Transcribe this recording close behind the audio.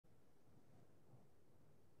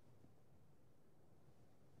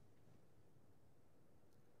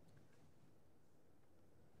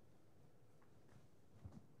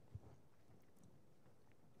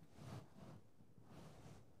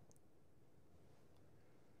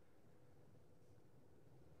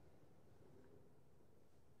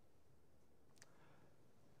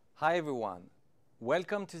Hi everyone,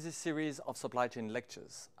 welcome to this series of supply chain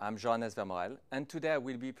lectures. I'm Johannes Vermorel, and today I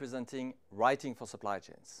will be presenting Writing for Supply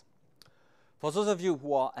Chains. For those of you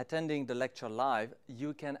who are attending the lecture live,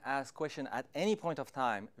 you can ask questions at any point of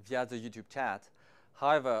time via the YouTube chat.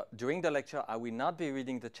 However, during the lecture, I will not be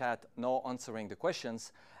reading the chat nor answering the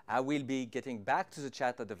questions. I will be getting back to the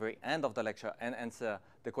chat at the very end of the lecture and answer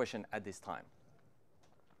the question at this time.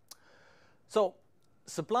 So,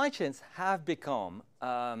 supply chains have become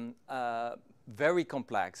very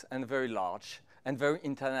complex and very large and very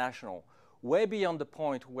international, way beyond the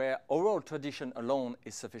point where oral tradition alone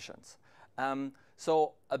is sufficient.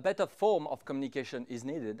 So a better form of communication is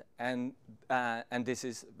needed, and this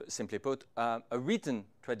is, simply put, a written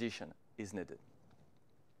tradition is needed.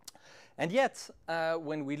 And yet,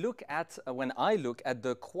 when I look at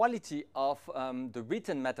the quality of the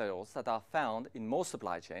written materials that are found in most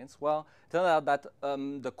supply chains, well, it turns out that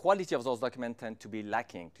the quality of those documents tend to be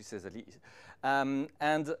lacking, to say the least.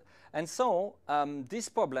 And so this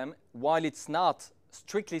problem, while it's not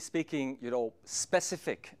strictly speaking,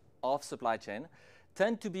 specific of supply chain,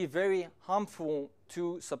 tend to be very harmful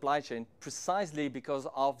to supply chain precisely because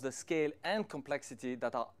of the scale and complexity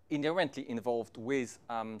that are inherently involved with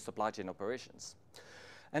supply chain operations.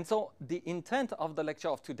 And so the intent of the lecture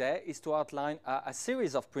of today is to outline a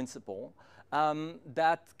series of principles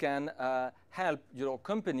that can help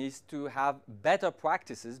companies to have better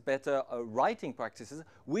practices, better writing practices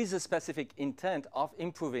with the specific intent of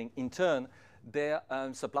improving, in turn, their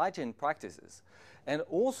supply chain practices. And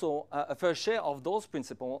also, a fair share of those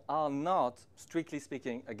principles are not, strictly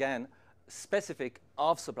speaking, again, specific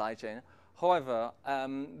of supply chain. However,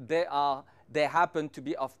 they happen to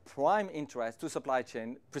be of prime interest to supply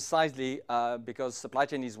chain precisely because supply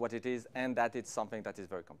chain is what it is and that it's something that is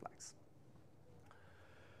very complex.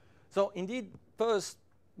 So indeed, first,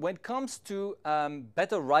 when it comes to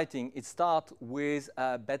better writing, it starts with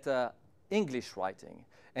better English writing.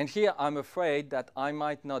 And here I'm afraid that I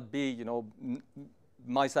might not be,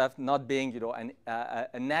 myself not being,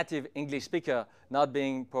 a native English speaker, not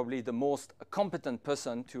being probably the most competent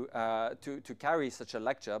person to carry such a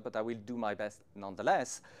lecture, but I will do my best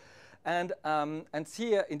nonetheless. And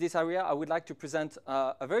here in this area, I would like to present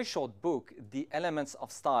a very short book, The Elements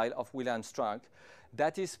of Style of William Strunk,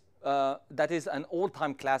 that is an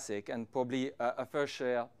all-time classic, and probably a fair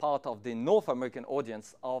share part of the North American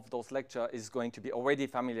audience of those lectures is going to be already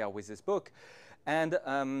familiar with this book. And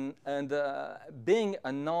being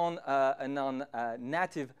a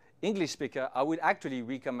non-native English speaker, I would actually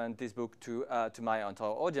recommend this book to my entire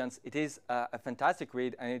audience. It is a fantastic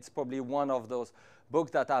read, and it's probably one of those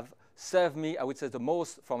books that have served me, I would say, the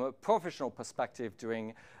most from a professional perspective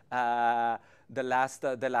during the last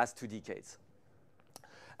 2 decades.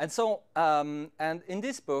 And so, and in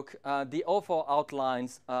this book, the author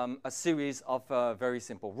outlines a series of very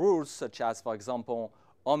simple rules, such as, for example,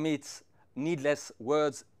 omit needless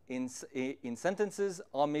words in sentences,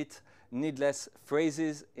 omit needless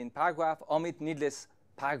phrases in paragraph, omit needless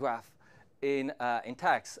paragraph in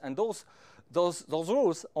text. And those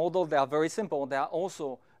rules, although they are very simple, they are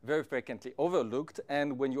also very frequently overlooked.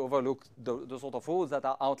 And when you overlook the sort of rules that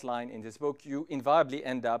are outlined in this book, you invariably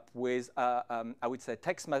end up with, I would say,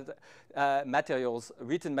 text materials,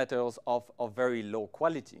 written materials of very low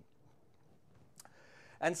quality.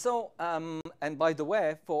 And so, and by the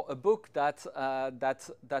way, for a book that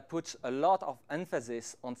puts a lot of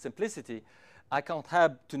emphasis on simplicity, I can't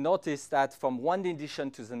help to notice that from one edition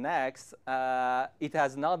to the next, the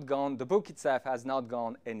book itself has not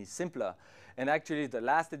gone any simpler. And actually, the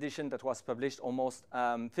last edition that was published almost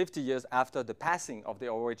 50 years after the passing of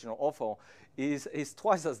the original author is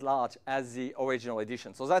twice as large as the original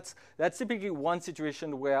edition. So that's typically one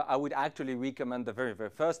situation where I would actually recommend the very, very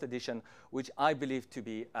first edition, which I believe to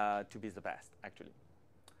be the best, actually.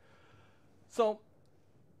 So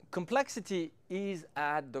complexity is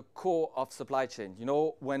at the core of supply chain.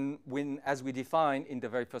 As we define in the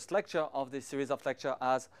very first lecture of this series of lectures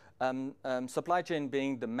as supply chain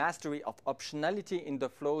being the mastery of optionality in the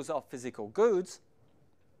flows of physical goods,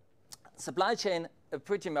 supply chain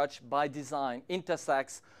pretty much by design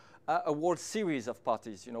intersects a whole series of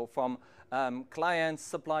parties, from clients,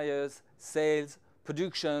 suppliers, sales,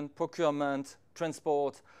 production, procurement,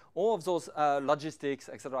 transport, all of those logistics,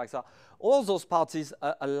 etc., etc. All those parties,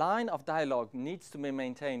 a line of dialogue needs to be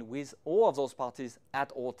maintained with all of those parties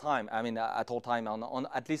at all time. I mean, at all time,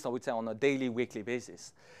 at least I would say on a daily, weekly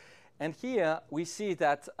basis. And here we see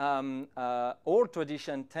that all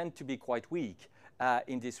traditions tend to be quite weak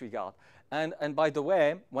in this regard. And by the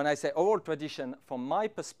way, when I say oral tradition, from my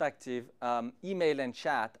perspective, email and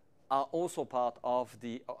chat are also part of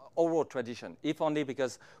the oral tradition, if only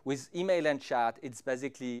because with email and chat, it's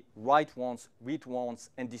basically write once, read once,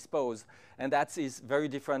 and dispose. And that is very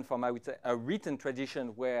different from, I would say, a written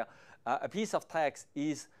tradition where a piece of text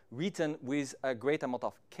is written with a great amount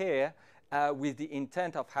of care, with the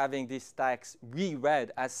intent of having this text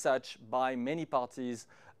reread as such by many parties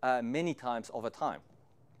many times over time.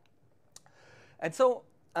 And so,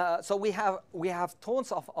 so we have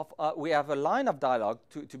tons of we have a line of dialogue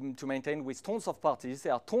to maintain with tons of parties.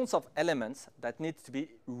 There are tons of elements that need to be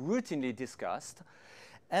routinely discussed,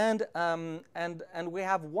 and we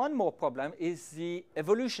have one more problem, is the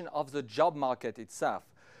evolution of the job market itself.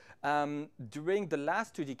 During the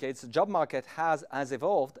last 2 decades, the job market has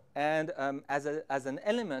evolved, and as an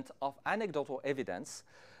element of anecdotal evidence,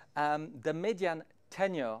 the median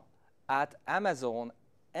tenure at Amazon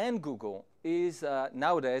and Google is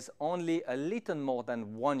nowadays only a little more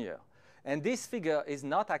than 1 year. And this figure is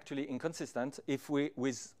not actually inconsistent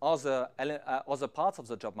with other parts of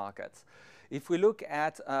the job market. If we look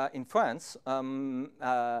at, in France,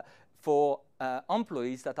 for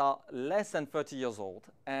employees that are less than 30 years old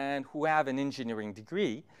and who have an engineering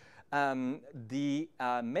degree, the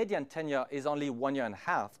median tenure is only 1.5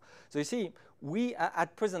 years. So you see, we,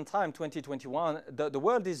 at present time, 2021, the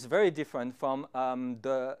world is very different from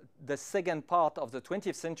the second part of the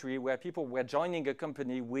 20th century, where people were joining a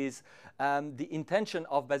company with the intention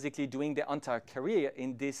of basically doing their entire career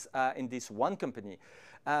in this one company.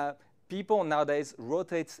 People nowadays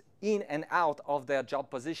rotate in and out of their job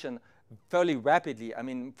position fairly rapidly. I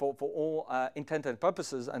mean, for all intent and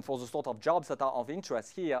purposes, and for the sort of jobs that are of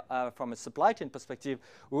interest here from a supply chain perspective,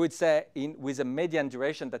 we would say with a median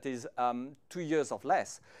duration that is 2 years or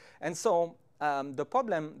less. And so the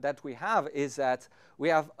problem that we have is that we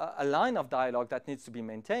have a line of dialogue that needs to be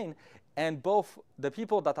maintained, and both the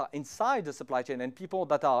people that are inside the supply chain and people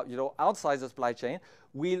that are outside the supply chain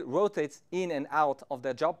will rotate in and out of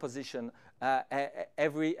their job position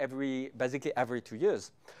basically every 2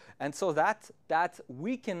 years. And so that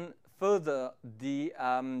weakens further the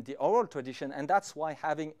oral tradition, and that's why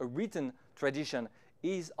having a written tradition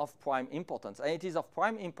is of prime importance. And it is of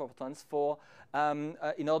prime importance for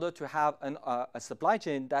in order to have a supply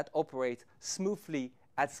chain that operates smoothly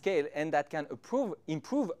at scale and that can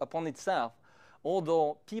improve upon itself.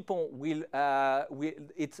 Although people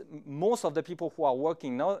most of the people who are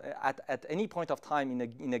working now at any point of time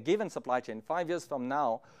in a given supply chain 5 years from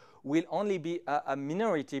now will only be a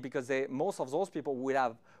minority, because most of those people will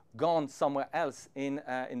have gone somewhere else in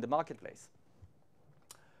the marketplace.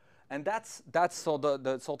 And that's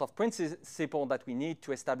the sort of principle that we need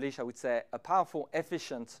to establish. I would say a powerful,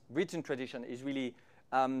 efficient written tradition is really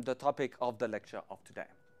the topic of the lecture of today.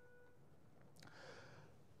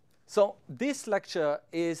 So this lecture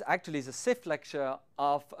is actually the 5th lecture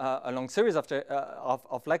of a long series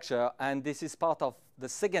of lecture, and this is part of the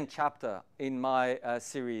 2nd chapter in my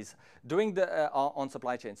series on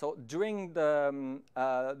supply chain. So during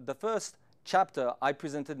the first chapter, I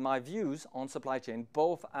presented my views on supply chain,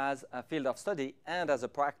 both as a field of study and as a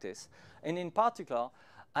practice. And in particular,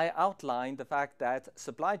 I outlined the fact that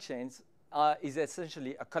supply chains is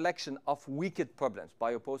essentially a collection of wicked problems,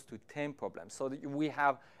 by opposed to tame problems. So that we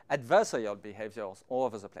have adversarial behaviors all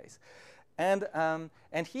over the place. And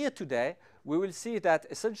here today, we will see that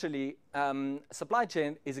essentially supply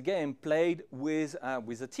chain is a game played with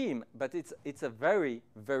a team, but it's a very,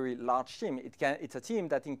 very large team. It's a team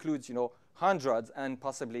that includes hundreds and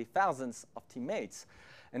possibly thousands of teammates.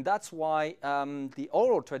 And that's why the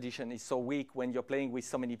oral tradition is so weak when you're playing with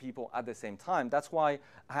so many people at the same time. That's why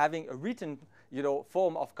having a written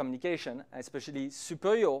form of communication, especially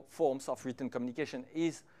superior forms of written communication,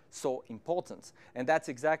 is so important. And that's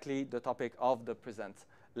exactly the topic of the present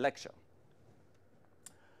lecture.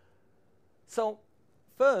 So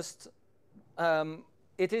first,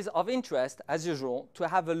 it is of interest, as usual, to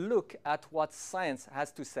have a look at what science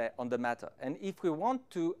has to say on the matter. And if we want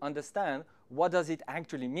to understand what does it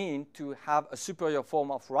actually mean to have a superior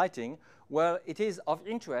form of writing, well, it is of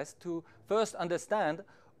interest to first understand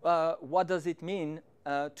what does it mean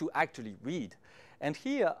to actually read. And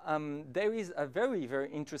here, there is a very,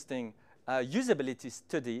 very interesting usability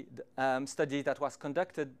study that was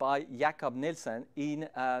conducted by Jakob Nielsen in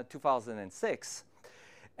 2006.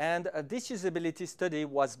 And this usability study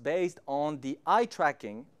was based on the eye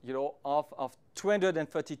tracking of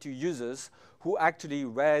 232 users who actually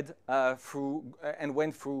read through and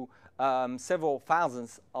went through several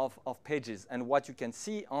thousands of pages. And what you can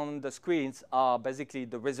see on the screens are basically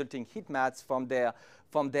the resulting heat maps from their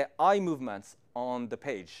eye movements on the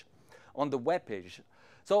page, on the web page.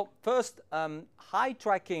 So first, high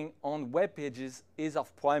tracking on web pages is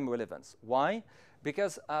of prime relevance. Why?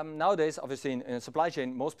 Because nowadays, obviously, in supply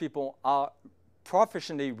chain, most people are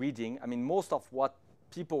professionally reading. I mean, most of what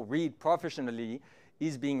people read professionally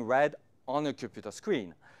is being read on a computer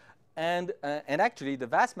screen. And actually, the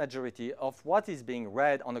vast majority of what is being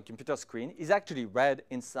read on a computer screen is actually read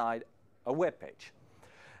inside a web page.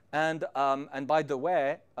 And by the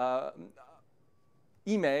way,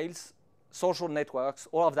 emails, social networks,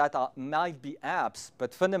 all of that might be apps,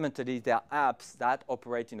 but fundamentally they are apps that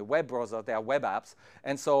operate in a web browser. They are web apps.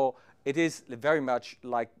 And so it is very much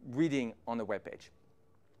like reading on a web page.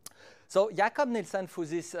 So Jakob Nielsen, through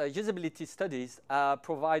these usability studies,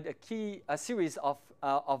 provide a series of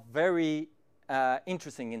very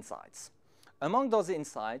interesting insights. Among those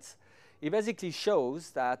insights, he basically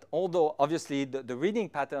shows that although obviously the reading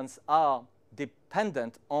patterns are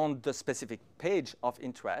dependent on the specific page of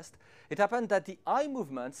interest, it happened that the eye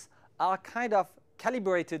movements are kind of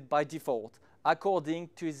calibrated by default according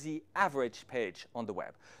to the average page on the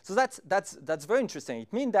web. So that's very interesting.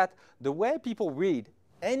 It means that the way people read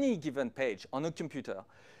any given page on a computer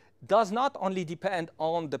does not only depend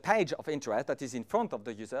on the page of interest that is in front of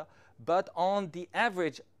the user, but on the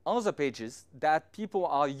average other pages that people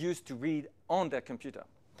are used to read on their computer.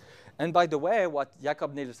 And by the way, what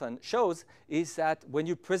Jakob Nielsen shows is that when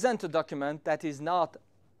you present a document that is not,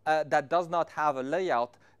 that does not have a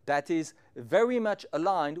layout that is very much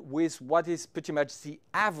aligned with what is pretty much the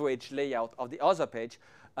average layout of the other page,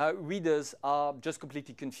 readers are just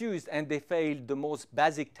completely confused and they fail the most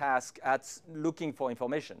basic task at looking for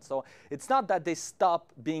information. So it's not that they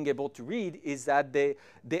stop being able to read, it's that they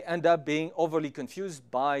end up being overly confused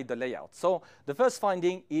by the layout. So the first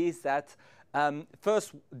finding is that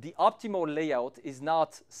first, the optimal layout is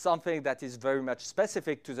not something that is very much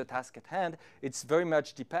specific to the task at hand. It's very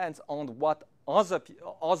much depends on what other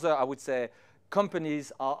I would say,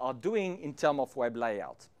 companies are doing in terms of web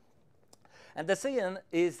layout. And the second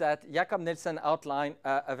is that Jakob Nielsen outlined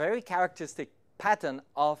a very characteristic pattern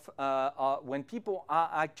of when people are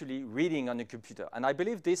actually reading on a computer. And I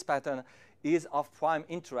believe this pattern is of prime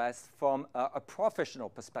interest from a professional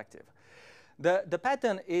perspective. The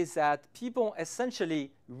pattern is that people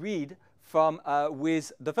essentially read from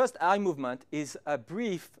with the first eye movement is a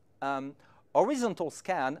brief horizontal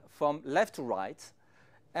scan from left to right,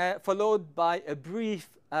 followed by a brief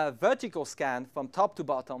vertical scan from top to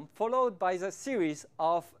bottom, followed by the series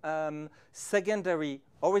of secondary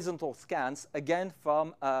horizontal scans, again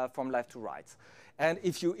from left to right. And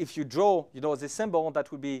if you draw, the symbol,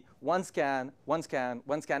 that would be one scan, one scan,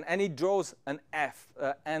 one scan, and it draws an F,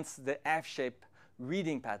 hence the F-shaped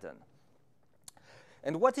reading pattern.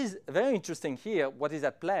 And what is very interesting here, what is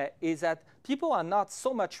at play, is that people are not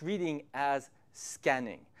so much reading as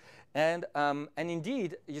scanning. And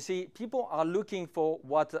indeed, you see, people are looking for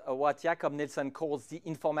what Jakob Nielsen calls the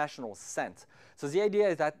informational scent. So the idea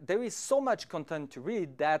is that there is so much content to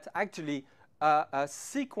read that actually a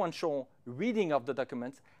sequential reading of the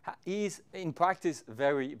documents is, in practice,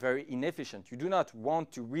 very, very inefficient. You do not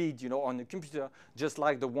want to read, on a computer just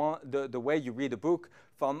like the way you read a book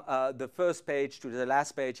from the first page to the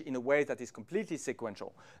last page in a way that is completely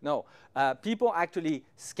sequential. No, people actually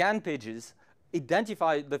scan pages,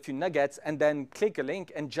 identify the few nuggets, and then click a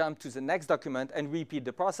link and jump to the next document and repeat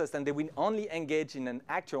the process. And they will only engage in an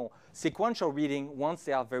actual sequential reading once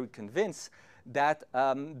they are very convinced that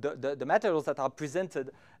the materials that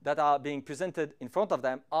are being presented in front of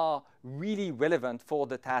them are really relevant for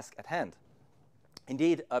the task at hand.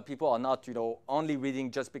 Indeed, people are not, only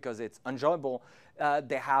reading just because it's enjoyable.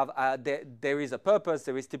 There is a purpose.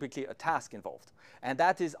 There is typically a task involved, and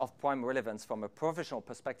that is of prime relevance from a professional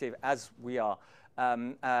perspective, as we are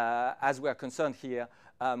concerned here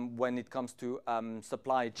when it comes to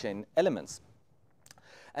supply chain elements.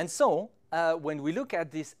 And so, when we look at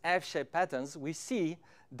these F-shaped patterns, we see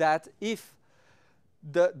that if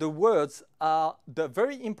the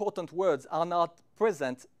very important words are not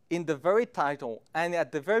present in the very title and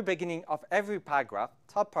at the very beginning of every paragraph,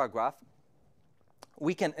 top paragraph,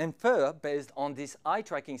 we can infer, based on this eye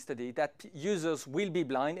tracking study, that users will be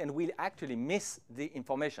blind and will actually miss the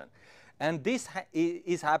information. And this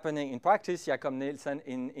is happening in practice. Jakob Nielsen,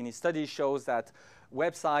 in his study, shows that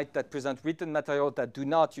websites that present written material that do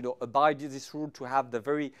not abide by this rule to have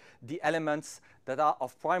the elements that are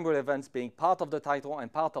of prime relevance being part of the title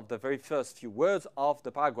and part of the very first few words of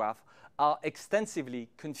the paragraph are extensively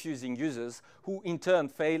confusing users who in turn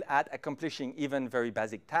fail at accomplishing even very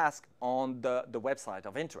basic tasks on the website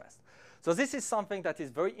of interest. So this is something that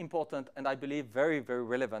is very important and I believe very, very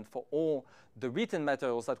relevant for all the written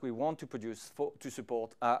materials that we want to produce to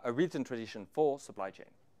support a written tradition for supply chain.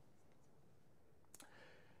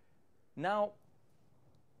 Now,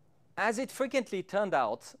 as it frequently turned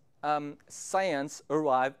out, science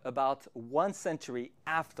arrived about 1 century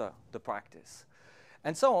after the practice.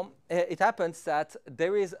 And so it happens that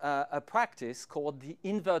there is a practice called the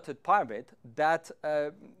inverted pyramid that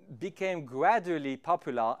became gradually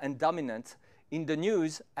popular and dominant in the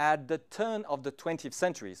news at the turn of the 20th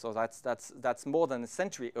century. So that's more than a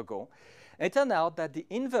century ago. And it turned out that the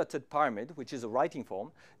inverted pyramid, which is a writing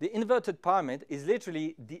form, the inverted pyramid is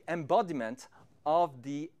literally the embodiment of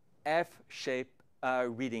the F-shaped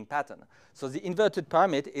reading pattern. So the inverted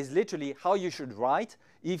pyramid is literally how you should write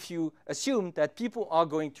if you assume that people are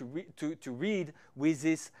going to read with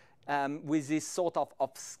this sort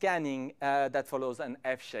of scanning that follows an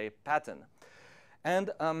F-shaped pattern.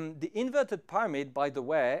 And the inverted pyramid, by the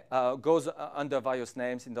way, goes under various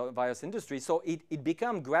names in the various industries. So it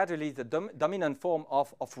became gradually the dominant form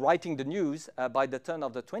of writing the news by the turn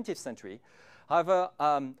of the 20th century. However,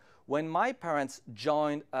 when my parents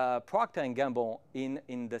joined Procter & Gamble in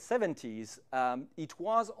the 70s, it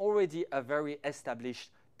was already a very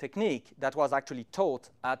established technique that was actually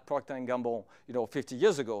taught at Procter & Gamble, 50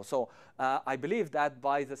 years ago. So I believe that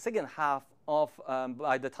by the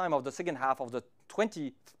by the time of the second half of the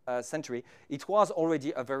 20th century, it was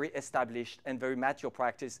already a very established and very mature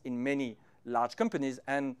practice in many large companies,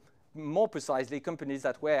 and more precisely, companies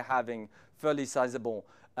that were having fairly sizable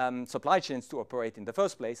supply chains to operate in the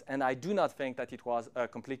first place, and I do not think that it was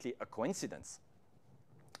completely a coincidence.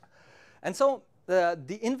 And so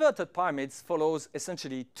the inverted pyramids follows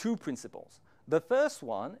essentially 2 principles. The first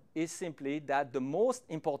one is simply that the most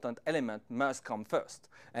important element must come first.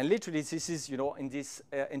 And literally, this is, in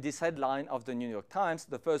this headline of the New York Times,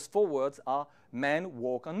 the first 4 words are "men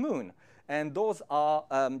walk on moon." And those are,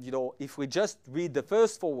 if we just read the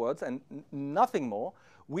first 4 words and nothing more,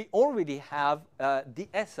 we already have the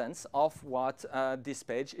essence of what this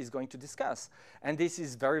page is going to discuss. And this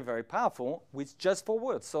is very, very powerful with just 4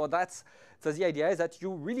 words. So the idea is that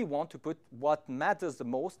you really want to put what matters the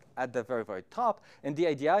most at the very, very top. And the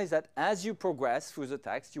idea is that as you progress through the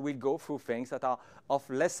text, you will go through things that are of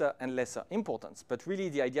lesser and lesser importance. But really,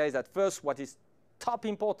 the idea is that first, what is top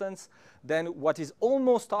importance, then what is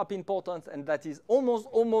almost top importance, and that is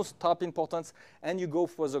almost top importance, and you go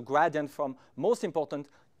for the gradient from most important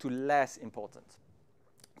to less important.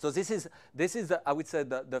 So this is I would say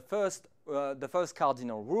the first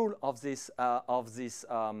cardinal rule of this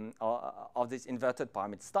inverted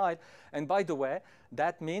pyramid style. And by the way,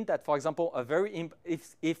 that means that, for example,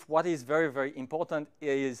 if what is very, very important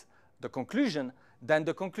is the conclusion, then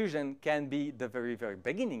the conclusion can be the very, very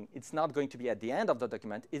beginning. It's not going to be at the end of the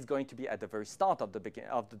document. It's going to be at the very start of the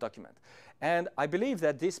document. And I believe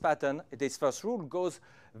that this pattern, this first rule, goes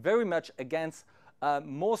very much against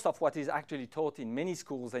most of what is actually taught in many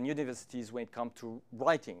schools and universities when it comes to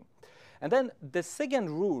writing. And then the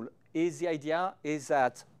second rule is the idea is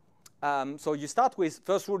that, so you start with,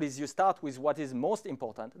 first rule is you start with what is most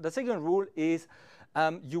important. The second rule is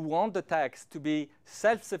you want the text to be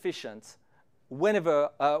self-sufficient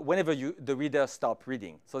whenever the reader stops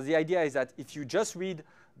reading. So the idea is that if you just read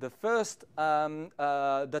the first,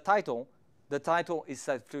 the title is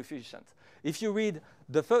self-sufficient. If you read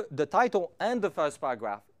the title and the first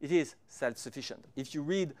paragraph, it is self-sufficient. If you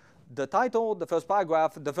read the title, the first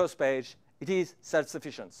paragraph, the first page, it is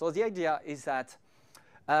self-sufficient. So the idea is that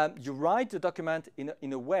you write the document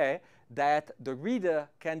in a way that the reader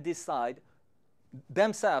can decide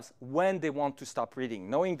themselves when they want to stop reading.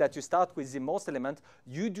 Knowing that you start with the most element,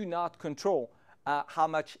 you do not control how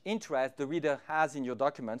much interest the reader has in your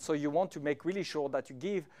document. So you want to make really sure that you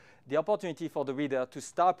give the opportunity for the reader to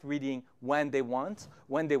stop reading when they want,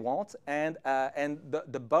 and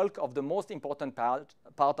the bulk of the most important part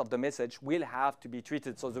of the message will have to be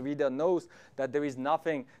treated. So the reader knows that there is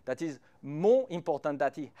nothing that is more important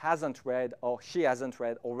that he hasn't read or she hasn't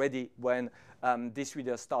read already when this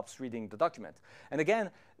reader stops reading the document. And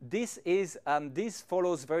again, this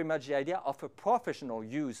follows very much the idea of a professional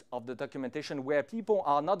use of the documentation, where people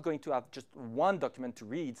are not going to have just one document to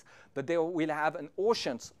read, but they will have an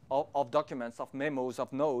ocean of documents, of memos,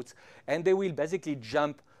 of notes, and they will basically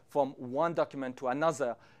jump from one document to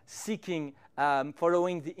another, seeking,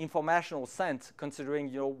 following the informational scent,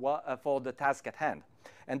 considering for the task at hand.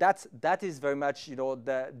 And that is very much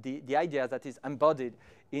the idea that is embodied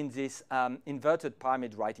in this inverted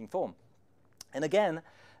pyramid writing form. And again,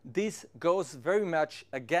 this goes very much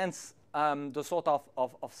against the sort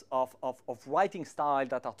of writing style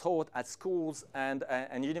that are taught at schools and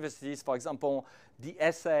universities. For example, the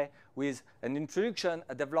essay with an introduction,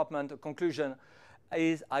 a development, a conclusion,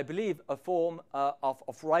 is, I believe, a form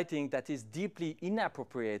of writing that is deeply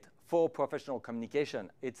inappropriate for professional communication.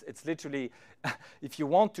 It's literally, if you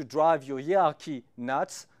want to drive your hierarchy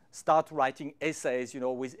nuts, start writing essays,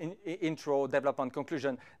 with intro, development,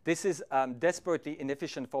 conclusion. This is desperately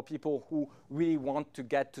inefficient for people who really want to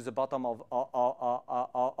get to the bottom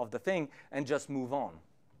of the thing and just move on.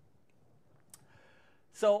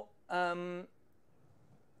 So,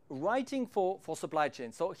 writing for supply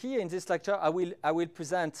chain. So here in this lecture, I will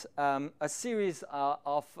present a series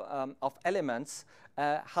of elements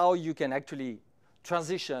how you can actually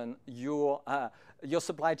transition your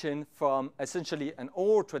supply chain from essentially an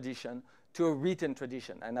oral tradition to a written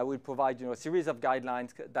tradition. And I will provide a series of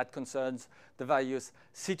guidelines that concerns the various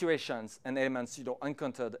situations and elements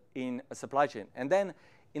encountered in a supply chain. And then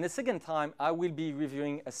in a second time, I will be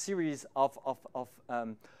reviewing a series of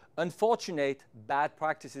unfortunate bad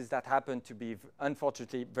practices that happen to be,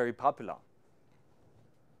 unfortunately, very popular.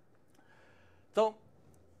 So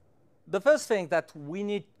the first thing that we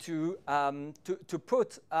need to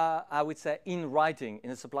put, I would say, in writing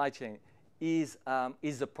in a supply chain is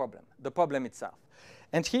the problem itself.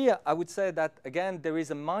 And here, I would say that, again, there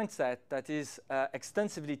is a mindset that is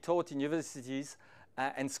extensively taught in universities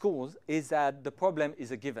and schools, is that the problem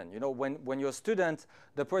is a given. When you're a student,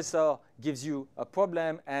 the professor gives you a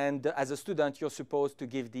problem, and as a student, you're supposed to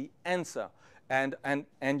give the answer. And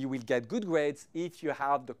you will get good grades if you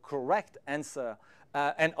have the correct answer.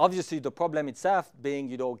 And obviously, the problem itself being,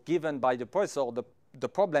 given by the professor, the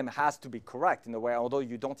problem has to be correct in a way, although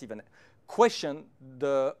you don't even question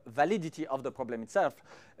the validity of the problem itself.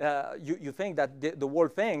 You think that the whole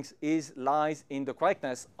thing lies in the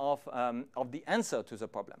correctness of the answer to the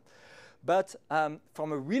problem. But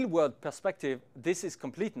from a real-world perspective, this is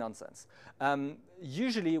complete nonsense.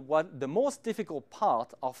 Usually, what the most difficult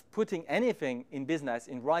part of putting anything in business,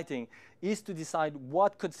 in writing, is to decide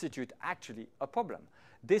what constitutes actually a problem.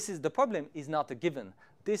 The problem is not a given.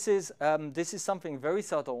 This is something very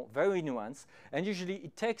subtle, very nuanced, and usually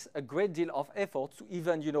it takes a great deal of effort to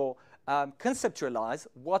even, conceptualize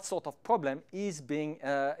what sort of problem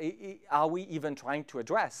are we even trying to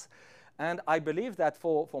address. And I believe that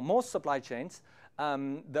for most supply chains,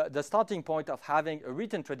 the starting point of having a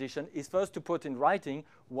written tradition is first to put in writing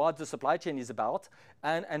what the supply chain is about,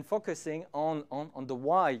 and focusing on the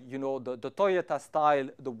why, the Toyota style,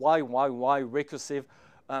 the why recursive.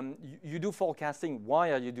 You do forecasting.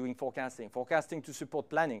 Why are you doing forecasting? Forecasting to support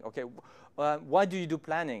planning. Okay, why do you do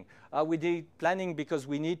planning? We do planning because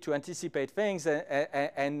we need to anticipate things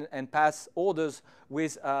and pass orders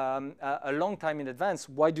with a long time in advance.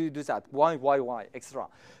 Why do you do that? Why, etc.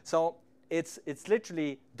 So it's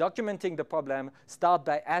literally documenting the problem, start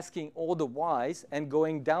by asking all the whys and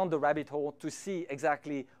going down the rabbit hole to see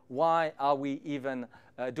exactly why are we even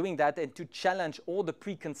doing that, and to challenge all the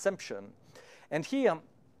preconception. And here,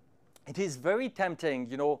 it is very tempting,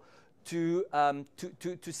 to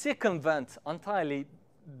circumvent entirely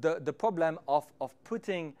the problem of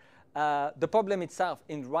putting the problem itself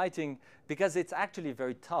in writing, because it's actually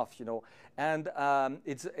very tough, and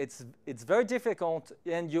it's very difficult,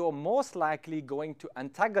 and you're most likely going to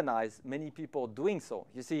antagonize many people doing so.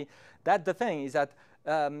 You see, that the thing is that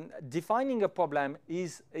defining a problem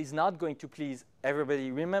is not going to please everybody.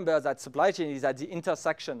 Remember that supply chain is at the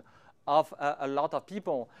intersection of a lot of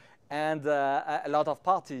people and a lot of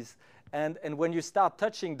parties. And when you start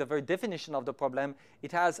touching the very definition of the problem,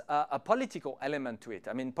 it has a political element to it.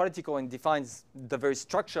 I mean, political, and defines the very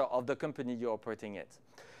structure of the company you're operating it.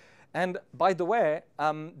 And by the way,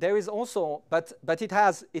 there is also, but it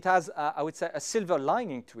has I would say, a silver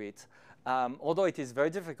lining to it. Although it is very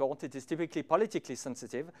difficult, it is typically politically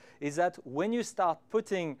sensitive, is that when you start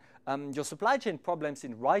putting your supply chain problems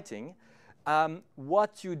in writing,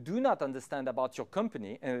 what you do not understand about your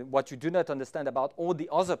company, and what you do not understand about all the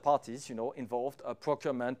other parties involved,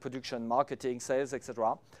 procurement, production, marketing, sales,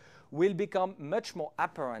 etc., will become much more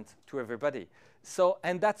apparent to everybody. So,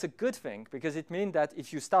 and that's a good thing, because it means that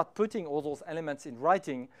if you start putting all those elements in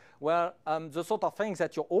writing, well, the sort of things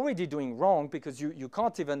that you're already doing wrong, because you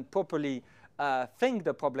can't even properly think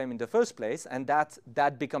the problem in the first place, and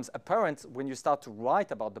that becomes apparent when you start to write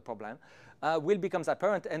about the problem, will become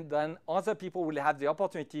apparent, and then other people will have the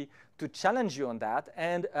opportunity to challenge you on that,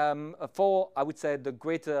 and for, I would say, the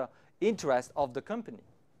greater interest of the company.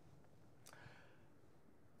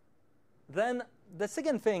 Then the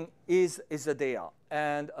second thing is the data,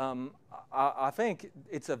 and I think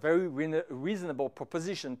it's a very reasonable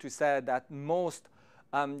proposition to say that most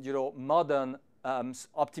modern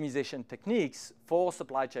optimization techniques for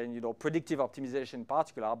supply chain, predictive optimization in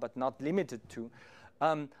particular, but not limited to,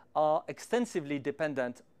 are extensively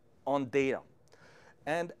dependent on data.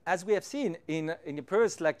 And as we have seen in the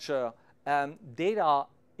previous lecture, data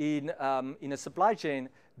in a supply chain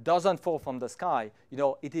doesn't fall from the sky.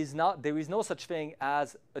 It is not, there is no such thing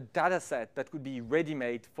as a data set that could be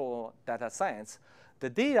ready-made for data science. The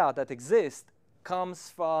data that exists comes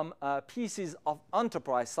from pieces of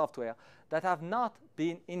enterprise software that have not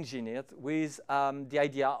been engineered with the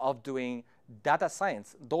idea of doing data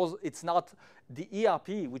science. It's not the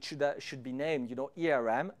ERP, which should be named,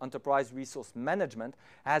 ERM, Enterprise Resource Management,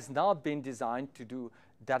 has not been designed to do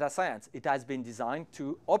data science. It has been designed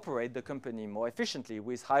to operate the company more efficiently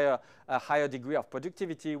with a higher degree of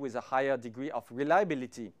productivity, with a higher degree of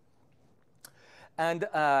reliability. And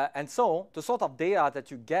so the sort of data that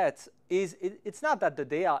you get is, it's not that the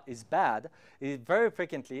data is bad. Very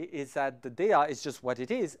frequently is that the data is just what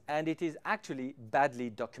it is, and it is actually badly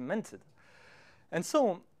documented. And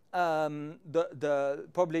so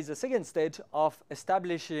probably the second stage of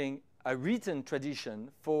establishing a written tradition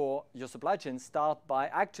for your supply chain start by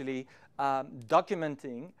actually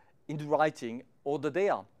documenting in writing all the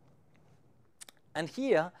data. And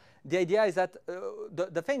here, the idea is that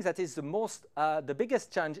the thing that is the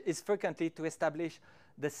biggest challenge is frequently to establish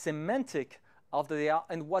the semantic of the data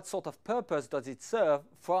and what sort of purpose does it serve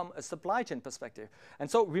from a supply chain perspective. And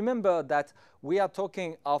so remember that we are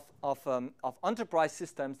talking of enterprise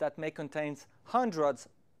systems that may contain hundreds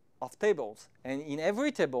of tables. And in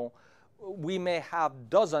every table, we may have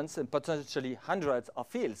dozens and potentially hundreds of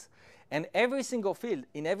fields. And every single field,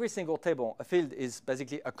 in every single table, a field is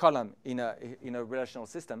basically a column in a relational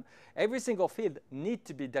system. Every single field needs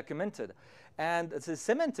to be documented. And it's a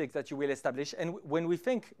semantic that you will establish. And when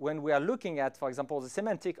we are looking at, for example, the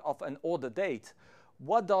semantic of an order date,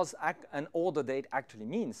 what does an order date actually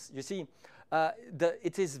means? You see,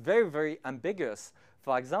 it is very, very ambiguous.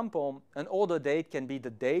 For example, an order date can be the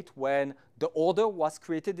date when the order was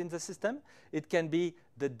created in the system. It can be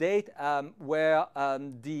the date where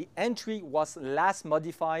the entry was last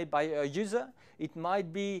modified by a user. It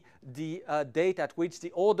might be the date at which the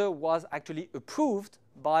order was actually approved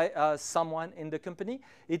by someone in the company.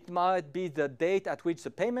 It might be the date at which the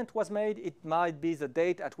payment was made. It might be the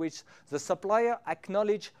date at which the supplier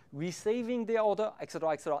acknowledged receiving the order, etc.,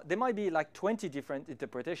 etc. There might be like 20 different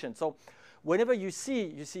interpretations. So whenever you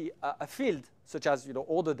see a field such as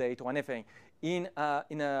order date or anything in a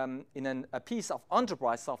piece of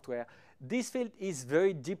enterprise software, this field is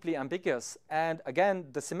very deeply ambiguous. And again,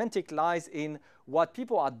 the semantic lies in what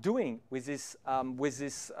people are doing with this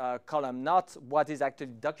column, not what is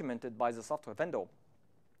actually documented by the software vendor.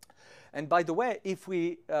 And by the way, if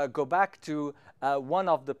we go back to one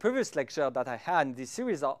of the previous lectures that I had in this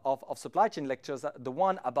series of supply chain lectures, the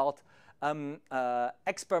one about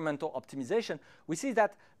experimental optimization, we see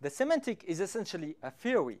that the semantic is essentially a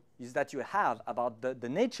theory that you have about the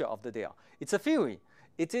nature of the data. It's a theory.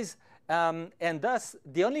 It is, and thus,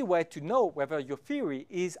 the only way to know whether your theory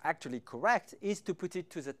is actually correct is to put it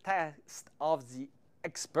to the test of the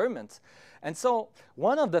experiment. And so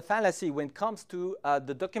one of the fallacies when it comes to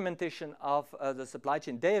the documentation of the supply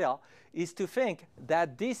chain data is to think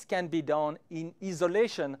that this can be done in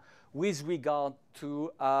isolation with regard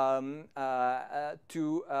to the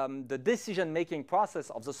decision-making process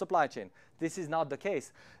of the supply chain. This is not the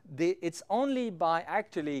case. It's only by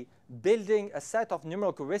actually building a set of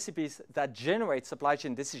numerical recipes that generate supply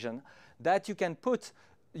chain decision that you can put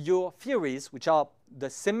your theories, which are the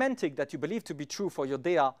semantic that you believe to be true for your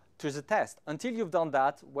data, to the test. Until you've done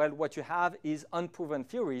that, well, what you have is unproven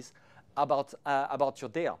theories about your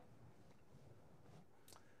data.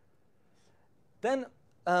 Then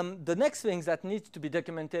the next thing that needs to be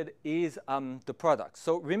documented is the product.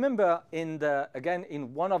 So remember, again,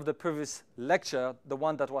 in one of the previous lectures, the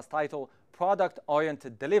one that was titled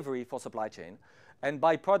Product-Oriented Delivery for Supply Chain. And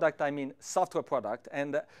by product, I mean software product.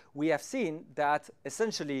 And we have seen that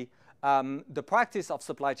essentially the practice of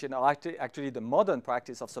supply chain, or actually the modern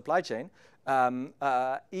practice of supply chain,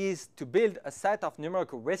 is to build a set of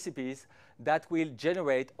numerical recipes that will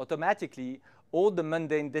generate automatically all the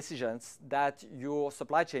mundane decisions that your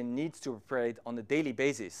supply chain needs to operate on a daily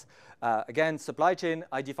basis. Again, supply chain,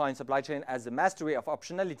 I define supply chain as the mastery of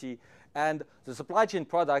optionality, and the supply chain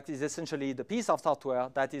product is essentially the piece of software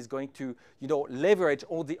that is going to leverage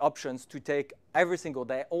all the options to take every single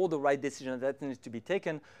day all the right decisions that need to be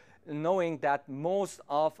taken knowing that most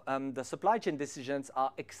of the supply chain decisions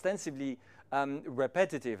are extensively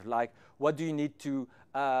repetitive, like what do you need to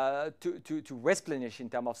replenish in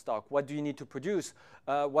terms of stock? What do you need to produce?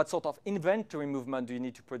 What sort of inventory movement do you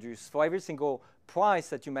need to produce? For every single price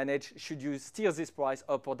that you manage, should you steer this price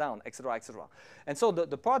up or down, et cetera, et cetera. And so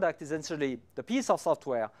the product is essentially the piece of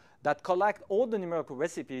software that collect all the numerical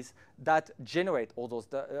recipes that generate all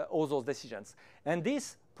those decisions. And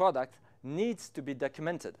this product needs to be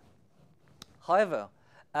documented. However,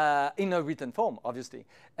 in a written form, obviously.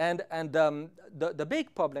 And the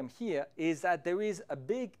big problem here is that there is a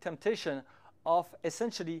big temptation of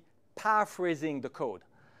essentially paraphrasing the code.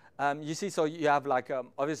 You see, so you have like,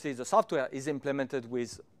 obviously the software is implemented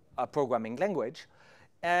with a programming language.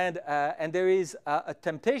 And there is a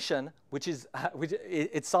temptation, which is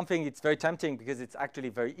it's something it's very tempting because it's actually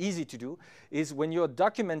very easy to do, is when you're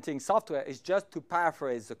documenting software, is just to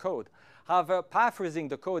paraphrase the code. However, paraphrasing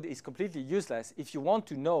the code is completely useless. If you want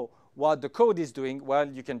to know what the code is doing, well,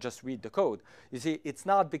 you can just read the code. You see, it's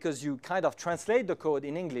not because you kind of translate the code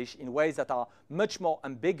in English in ways that are much more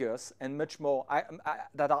ambiguous and much more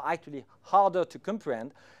that are actually harder to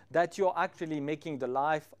comprehend that you're actually making the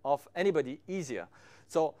life of anybody easier.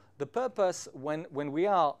 So the purpose when we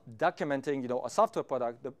are documenting, a software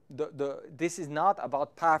product, this is not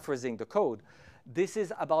about paraphrasing the code. This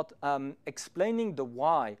is about explaining the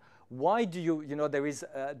why. Why do there is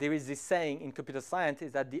this saying in computer science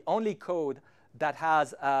is that the only code that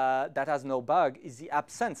has no bug is the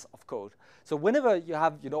absence of code. So whenever you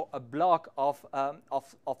have a block of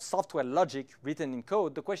software logic written in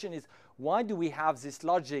code, the question is, why do we have this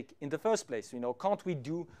logic in the first place? Can't we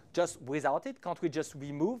do just without it? Can't we just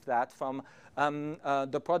remove that from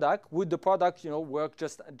the product? Would the product work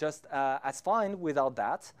just as fine without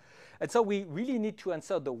that? And so we really need to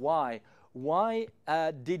answer the why. Why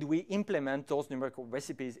did we implement those numerical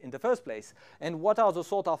recipes in the first place? And what are the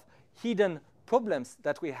sort of hidden problems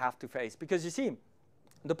that we have to face? Because you see,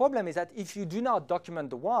 the problem is that if you do not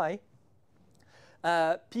document the why,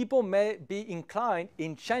 people may be inclined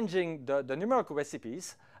in changing the numerical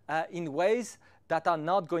recipes in ways that are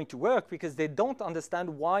not going to work because they don't understand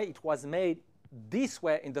why it was made this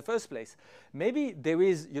way in the first place. Maybe there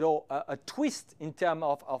is a twist in terms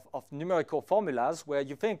of numerical formulas where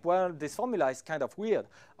you think, well, this formula is kind of weird.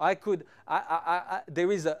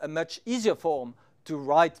 There is a much easier form to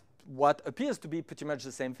write what appears to be pretty much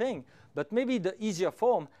the same thing, but maybe the easier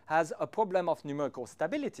form has a problem of numerical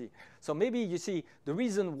stability. So maybe you see the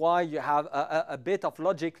reason why you have a bit of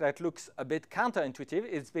logic that looks a bit counterintuitive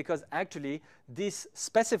is because actually this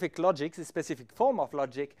specific logic, this specific form of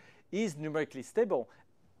logic is numerically stable,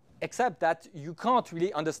 except that you can't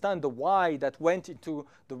really understand the why that went into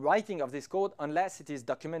the writing of this code unless it is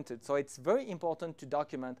documented. So it's very important to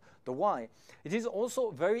document the why. It is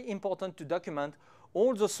also very important to document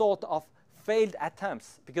all the sort of failed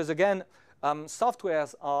attempts, because again, software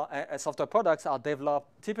products are developed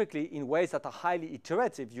typically in ways that are highly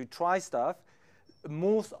iterative. You try stuff,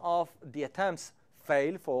 most of the attempts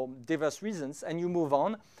fail for diverse reasons, and you move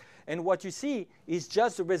on. And what you see is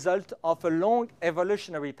just the result of a long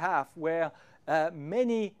evolutionary path where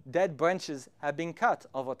many dead branches have been cut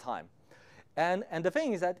over time. And the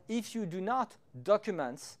thing is that if you do not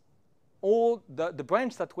document all the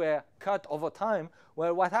branches that were cut over time,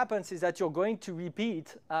 well, what happens is that you're going to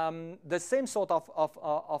repeat the same sort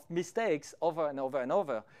of mistakes over and over and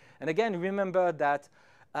over. And again, remember that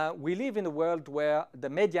we live in a world where the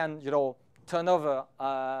median turnover,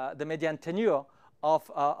 the median tenure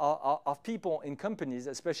of people in companies,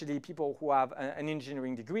 especially people who have an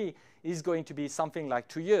engineering degree, is going to be something like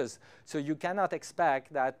 2 years. So you cannot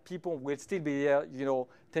expect that people will still be here,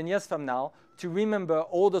 10 years from now, to remember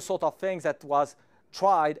all the sort of things that was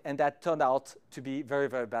tried and that turned out to be very,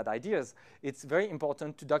 very bad ideas. It's very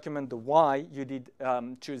important to document the why you did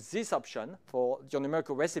choose this option for your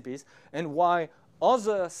numerical recipes and why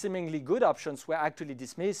other seemingly good options were actually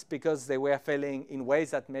dismissed because they were failing in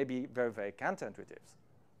ways that may be very, very counterintuitive.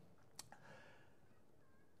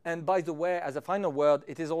 And by the way, as a final word,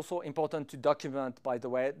 it is also important to document, by the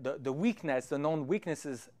way, the weakness, the known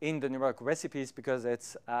weaknesses in the numerical recipes, because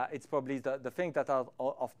it's probably the thing that are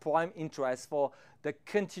of prime interest for the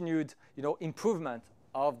continued improvement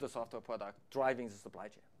of the software product driving the supply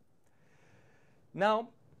chain. Now,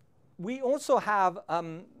 we also have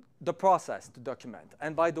the process to document.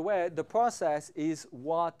 And by the way, the process is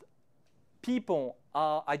what people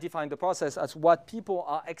are, I define the process as what people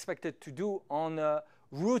are expected to do on a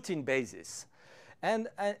routine basis. And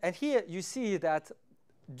here you see that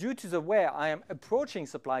due to the way I am approaching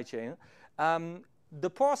supply chain, the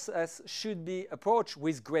process should be approached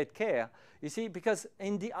with great care. You see, because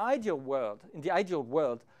in the ideal world,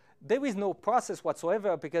 there is no process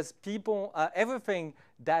whatsoever, because people, everything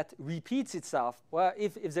that repeats itself, well,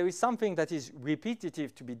 if there is something that is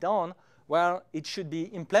repetitive to be done, well, it should be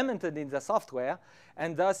implemented in the software,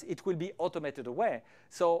 and thus it will be automated away.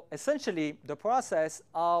 So essentially, the process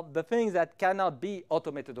are the things that cannot be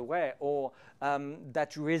automated away, or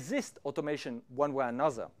that resist automation one way or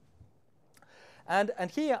another.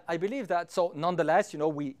 And here, I believe that, so nonetheless,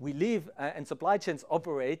 we live and supply chains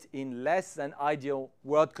operate in less than ideal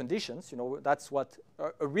world conditions. That's what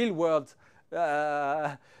a real world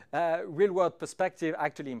perspective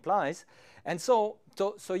actually implies. And so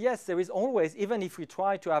yes, there is always, even if we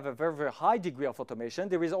try to have a very, very high degree of automation,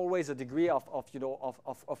 there is always a degree of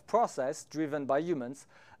process driven by humans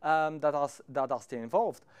that are still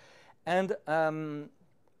involved. And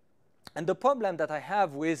the problem that I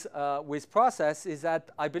have with process is that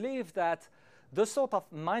I believe that the sort of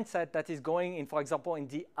mindset that is going in, for example, in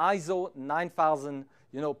the ISO 9000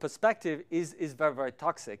 perspective is very, very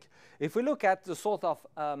toxic. If we look at the sort of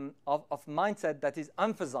mindset that is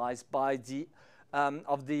emphasized by the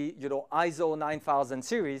ISO 9000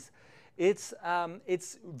 series, it's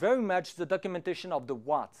very much the documentation of the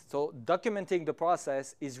what. So documenting the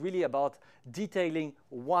process is really about detailing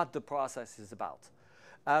what the process is about.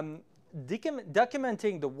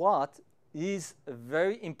 Documenting the what is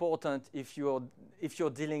very important if you're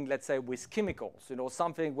dealing, let's say, with chemicals.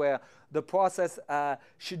 Something where the process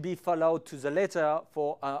should be followed to the letter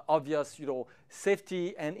for obvious,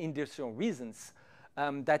 safety and industrial reasons.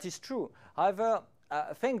 That is true. However,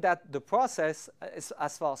 I think that the process,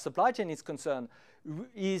 as far as supply chain is concerned,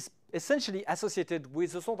 is essentially associated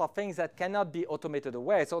with the sort of things that cannot be automated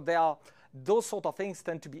away. So those sort of things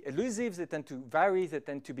tend to be elusive, they tend to vary, they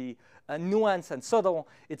tend to be nuanced and subtle.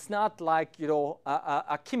 It's not like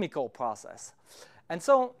a chemical process. And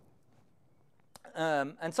so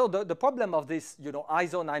the problem of this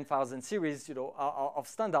ISO 9000 series of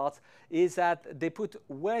standards is that they put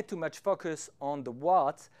way too much focus on the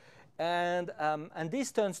what, and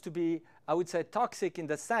this turns to be, I would say, toxic in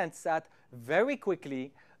the sense that very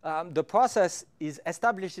quickly the process is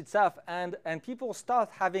established itself, and people start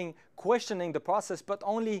questioning the process, but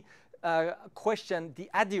only question the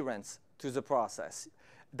adherence to the process.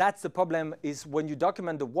 That's the problem, is when you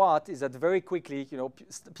document the what, is that very quickly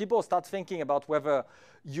people start thinking about whether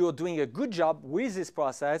you're doing a good job with this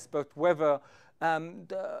process, but whether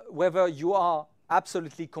you are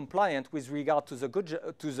absolutely compliant with regard to the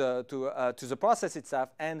process itself,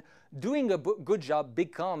 and doing a good job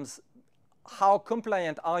becomes how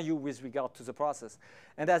compliant are you with regard to the process.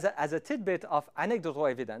 And as a tidbit of anecdotal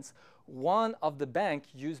evidence, one of the banks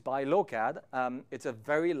used by Lokad, it's a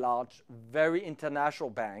very large, very international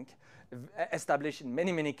bank, established in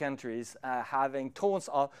many, many countries, doing tons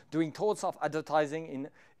of advertising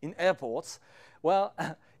in airports. Well,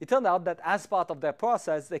 it turned out that as part of their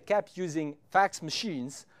process, they kept using fax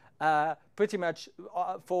machines pretty much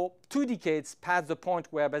for 2 decades, past the point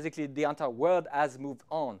where basically the entire world has moved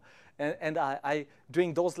on. And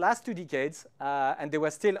during those last 2 decades, and they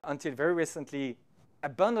were still until very recently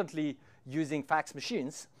abundantly using fax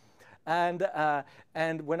machines. And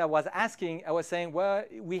when I was asking, I was saying, well,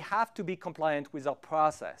 we have to be compliant with our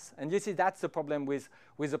process. And you see, that's the problem with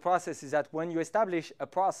the process, is that when you establish a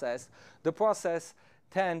process, the process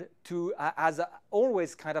tend to,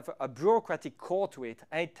 always kind of a bureaucratic core to it,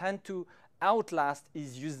 and it tend to outlast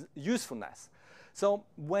its usefulness. So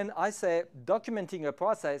when I say documenting a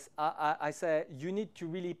process, I say you need to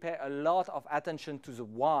really pay a lot of attention to the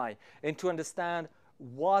why, and to understand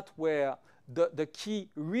what were the key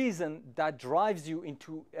reason that drives you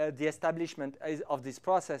into the establishment of this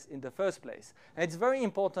process in the first place. And it's very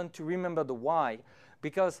important to remember the why,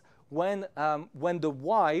 because when the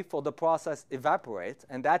why for the process evaporates,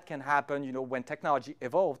 and that can happen, when technology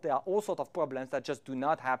evolves, there are all sorts of problems that just do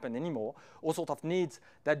not happen anymore, all sorts of needs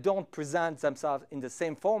that don't present themselves in the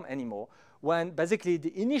same form anymore, when basically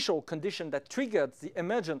the initial condition that triggered the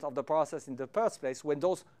emergence of the process in the first place, when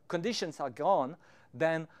those conditions are gone,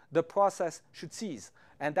 then the process should cease.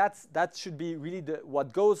 And that should be really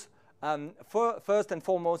what goes first and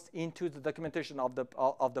foremost into the documentation of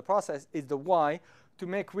the process, is the why, to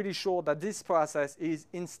make really sure that this process is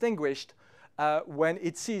extinguished when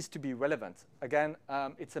it ceases to be relevant. Again,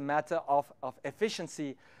 it's a matter of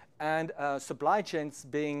efficiency, and supply chains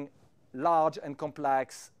being large and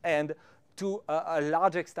complex, and to a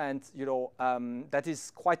large extent, that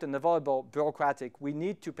is quite unavoidable, bureaucratic. We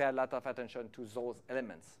need to pay a lot of attention to those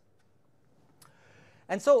elements.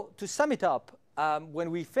 And so, to sum it up, when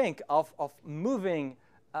we think of moving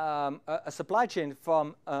a supply chain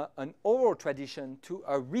from an oral tradition to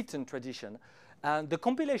a written tradition. And the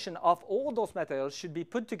compilation of all those materials should be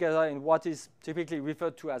put together in what is typically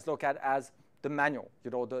referred to as Lokad as the manual,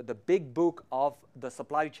 the big book of the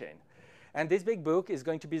supply chain. And this big book is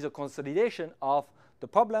going to be the consolidation of the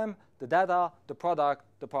problem, the data, the product,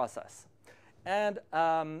 the process. And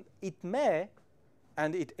it may,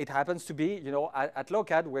 and it happens to be, at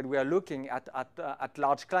Lokad, when we are looking at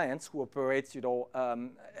large clients who operate,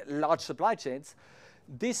 large supply chains,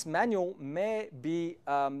 this manual may be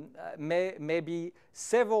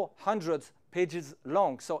several hundred pages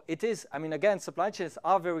long. So it is, I mean, again, supply chains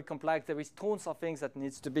are very complex. There is tons of things that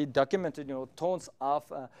needs to be documented, tons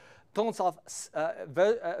of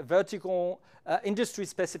vertical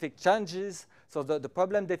industry-specific changes. So the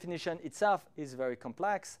problem definition itself is very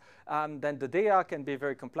complex. Then the data can be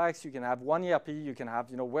very complex. You can have one ERP. You can have,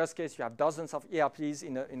 worst case, you have dozens of ERPs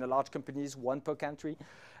in a large companies, one per country.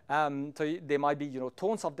 So there might be,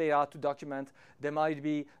 tons of data to document. There might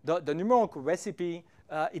be the numerical recipe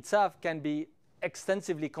itself can be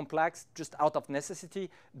extensively complex just out of necessity.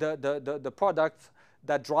 The product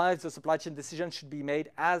that drives the supply chain decision should be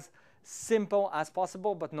made as simple as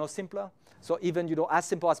possible, but no simpler. So even as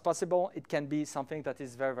simple as possible, it can be something that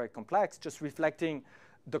is very, very complex, just reflecting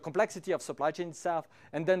the complexity of supply chain itself.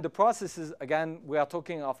 And then the processes, again, we are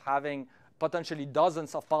talking of having potentially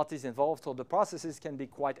dozens of parties involved, so the processes can be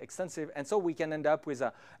quite extensive, and so we can end up with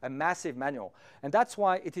a massive manual. And that's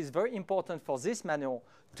why it is very important for this manual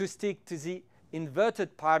to stick to the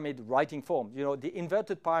inverted pyramid writing form. The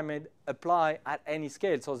inverted pyramid apply at any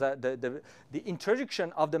scale, so that the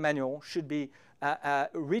introduction of the manual should be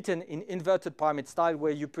written in inverted pyramid style,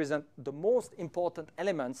 where you present the most important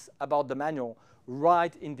elements about the manual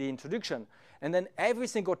right in the introduction. And then every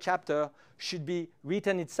single chapter should be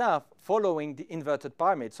written itself following the inverted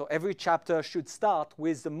pyramid. So every chapter should start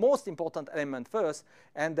with the most important element first,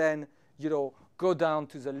 and then go down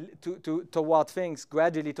toward things,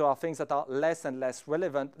 gradually toward things that are less and less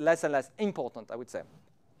relevant, less and less important, I would say.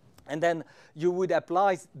 And then you would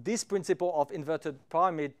apply this principle of inverted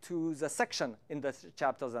pyramid to the section in the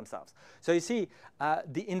chapters themselves. So you see,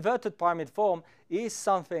 the inverted pyramid form is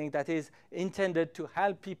something that is intended to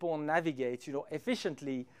help people navigate,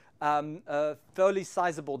 efficiently fairly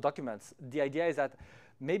sizable documents. The idea is that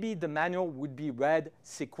maybe the manual would be read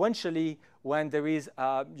sequentially when there is,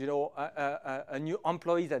 a new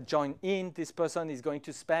employee that joins in. This person is going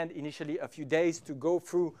to spend initially a few days to go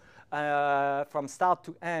through from start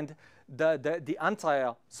to end the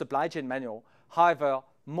entire supply chain manual. However,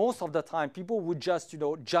 most of the time, people would just,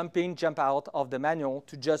 jump in, jump out of the manual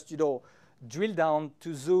to just, drill down,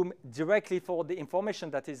 to zoom directly for the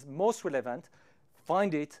information that is most relevant,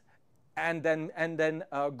 find it, and then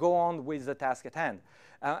go on with the task at hand.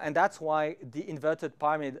 And that's why the inverted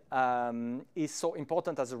pyramid is so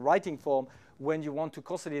important as a writing form when you want to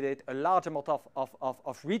consolidate a large amount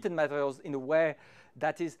of written materials in a way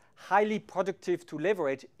that is highly productive to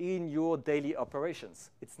leverage in your daily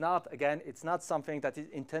operations. It's not, again, it's not something that is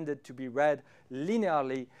intended to be read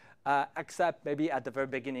linearly, except maybe at the very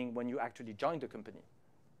beginning when you actually join the company.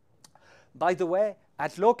 By the way,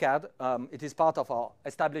 at Lokad, it is part of our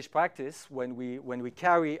established practice when we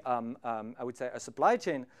carry, I would say, a supply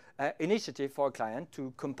chain initiative for a client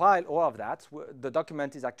to compile all of that. The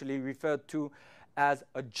document is actually referred to as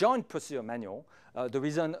a joint procedure manual. The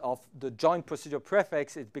reason of the joint procedure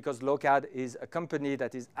prefix is because Lokad is a company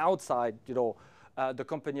that is outside, the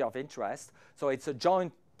company of interest. So it's a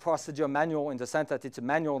joint procedure manual in the sense that it's a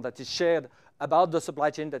manual that is shared about the supply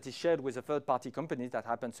chain, that is shared with a third-party company that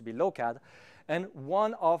happens to be Lokad. And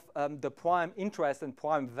one of the prime interest and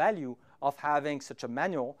prime value of having such a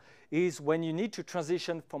manual is when you need to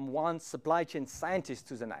transition from one supply chain scientist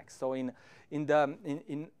to the next. So in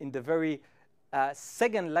the very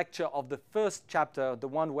second lecture of the first chapter, the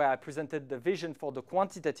one where I presented the vision for the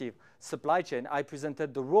quantitative supply chain, I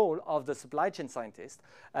presented the role of the supply chain scientist,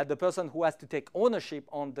 the person who has to take ownership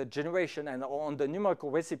on the generation and on the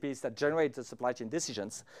numerical recipes that generate the supply chain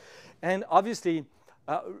decisions. And obviously,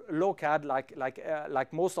 Lokad,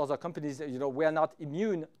 like most other companies, we are not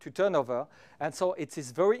immune to turnover. And so it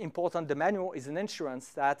is very important. The manual is an insurance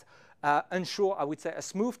that ensure, I would say, a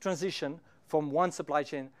smooth transition from one supply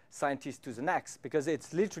chain scientist to the next, because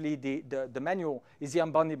it's literally the manual is the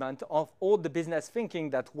embodiment of all the business thinking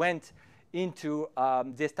that went into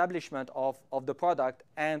the establishment of the product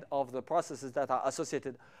and of the processes that are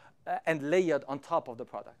associated and layered on top of the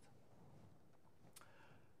product.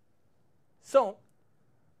 So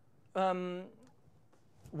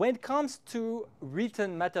when it comes to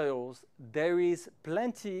written materials, there is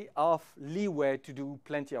plenty of leeway to do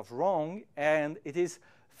plenty of wrong, and it is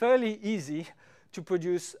fairly easy to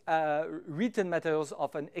produce written materials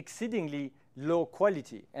of an exceedingly low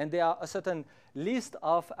quality. And there are a certain list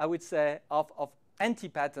of, I would say, of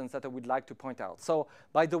anti-patterns that I would like to point out. So,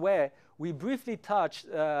 by the way, we briefly touched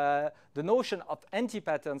the notion of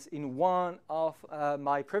anti-patterns in one of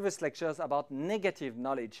my previous lectures about negative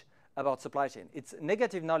knowledge about supply chain. It's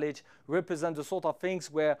negative knowledge represents the sort of things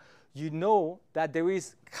where you know that there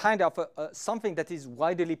is kind of something that is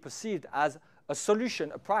widely perceived as a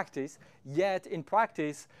solution, a practice, yet in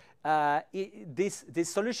practice, this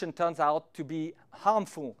solution turns out to be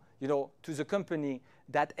harmful, to the company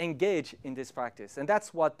that engage in this practice. And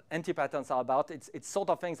that's what anti-patterns are about. It's sort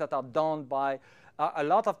of things that are done by a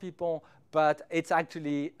lot of people, but it's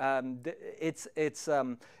actually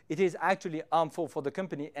it is actually harmful for the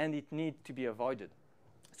company, and it needs to be avoided.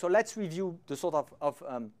 So let's review the sort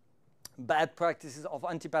of bad practices of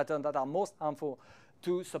anti-pattern that are most harmful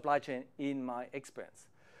to supply chain in my experience.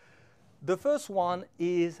 The first one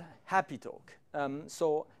is happy talk.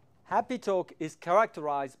 So happy talk is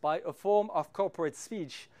characterized by a form of corporate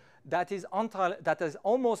speech that is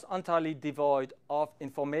almost entirely devoid of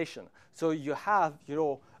information. So you have,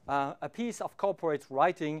 a piece of corporate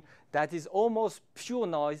writing that is almost pure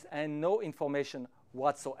noise and no information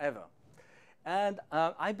whatsoever. And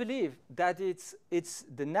I believe that it's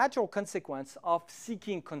the natural consequence of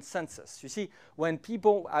seeking consensus. You see, when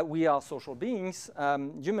people, we are social beings,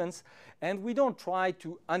 humans, and we don't try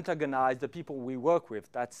to antagonize the people we work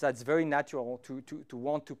with. That's very natural to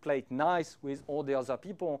want to play it nice with all the other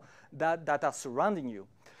people that are surrounding you.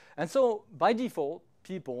 And so, by default,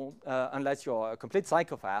 people, unless you're a complete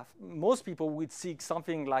psychopath, most people would seek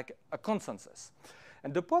something like a consensus.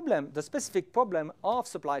 And the problem, the specific problem of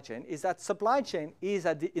supply chain is that supply chain is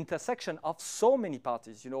at the intersection of so many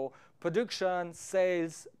parties, production,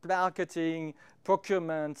 sales, marketing,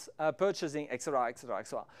 procurement, purchasing, etc., etc.,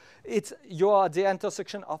 etc. You are at the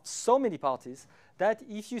intersection of so many parties that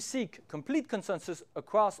if you seek complete consensus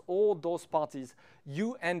across all those parties,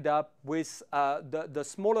 you end up with the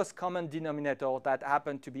smallest common denominator that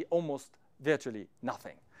happen to be almost virtually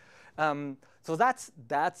nothing. So that's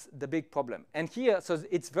the big problem. And here, so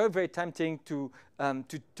it's very, very tempting to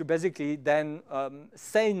basically then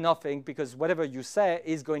say nothing, because whatever you say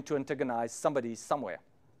is going to antagonize somebody somewhere.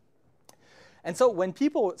 And so when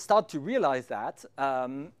people start to realize that,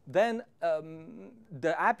 then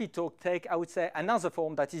the happy talk take, I would say, another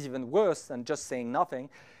form that is even worse than just saying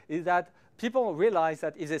nothing, is that people realize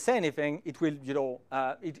that if they say anything, it will,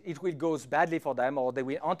 it will go badly for them, or they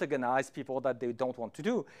will antagonize people that they don't want to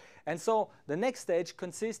do. And so the next stage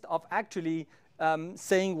consists of actually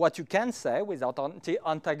saying what you can say without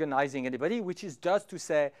antagonizing anybody, which is just to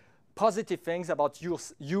say positive things about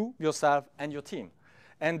yourself, and your team.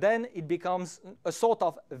 And then it becomes a sort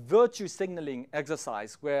of virtue signaling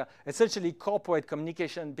exercise where essentially corporate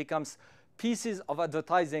communication becomes pieces of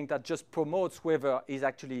advertising that just promotes whoever is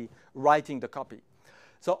actually writing the copy.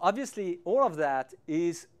 So obviously, all of that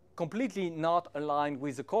is completely not aligned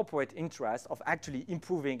with the corporate interest of actually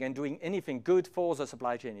improving and doing anything good for the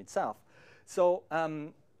supply chain itself. So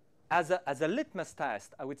as a litmus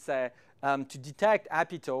test, I would say, to detect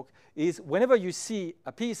happy talk is whenever you see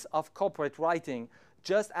a piece of corporate writing,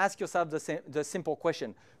 just ask yourself the simple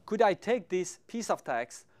question: could I take this piece of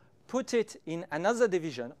text, put it in another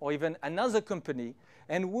division or even another company,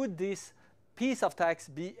 and would this piece of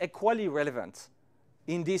text be equally relevant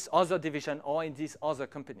in this other division or in this other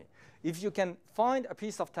company? If you can find a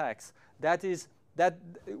piece of text that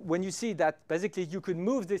when you see that basically you could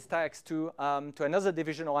move this text to another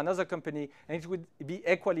division or another company and it would be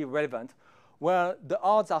equally relevant, well, the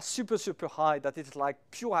odds are super, super high that it's like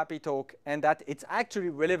pure happy talk and that it's actually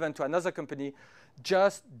relevant to another company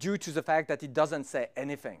just due to the fact that it doesn't say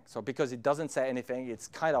anything. So because it doesn't say anything, it's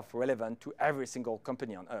kind of relevant to every single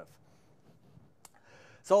company on Earth.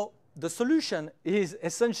 So the solution is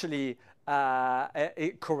essentially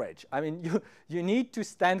courage. I mean, you need to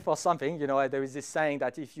stand for something. There is this saying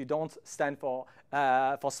that if you don't stand for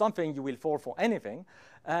something, you will fall for anything.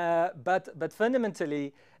 But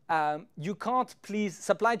fundamentally, you can't please,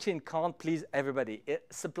 supply chain can't please everybody.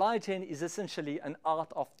 Supply chain is essentially an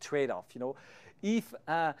art of trade-off.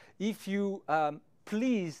 If you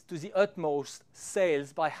please to the utmost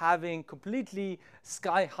sales by having completely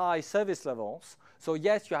sky-high service levels, So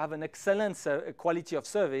yes, you have an excellent quality of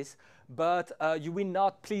service, but you will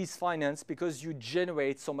not please finance because you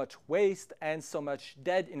generate so much waste and so much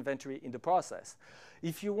dead inventory in the process.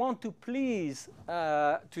 If you want to please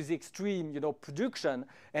to the extreme, production,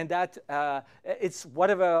 and that it's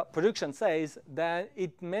whatever production says, then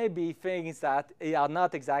it may be things that are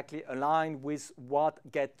not exactly aligned with what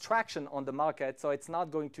get traction on the market. So it's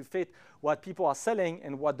not going to fit what people are selling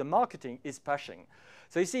and what the marketing is pushing.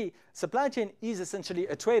 So you see, supply chain is essentially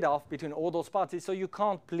a trade-off between all those parties, so you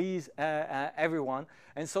can't please everyone.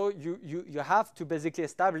 And so you have to basically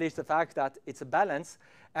establish the fact that it's a balance.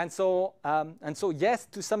 And so yes,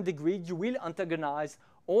 to some degree, you will antagonize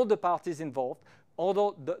all the parties involved,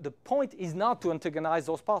 although the point is not to antagonize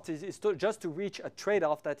those parties, it's just to reach a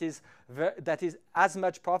trade-off that is as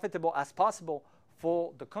much profitable as possible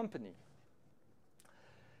for the company.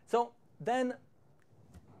 So then,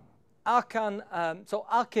 arcane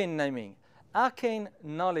naming. Arcane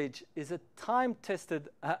knowledge is a time-tested,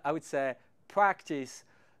 I would say, practice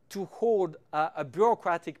to hold a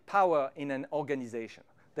bureaucratic power in an organization.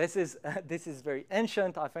 This is very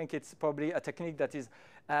ancient. I think it's probably a technique that is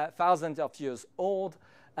thousands of years old.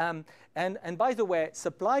 And by the way,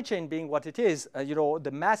 supply chain being what it is, the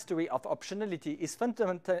mastery of optionality is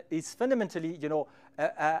fundamentally,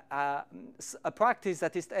 a practice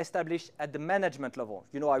that is established at the management level.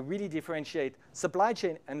 I really differentiate supply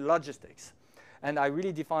chain and logistics. And I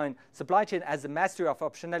really define supply chain as the mastery of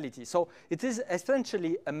optionality. So it is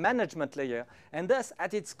essentially a management layer. And thus,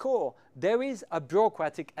 at its core, there is a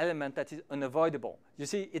bureaucratic element that is unavoidable. You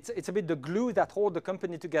see, it's a bit the glue that holds the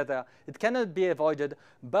company together. It cannot be avoided.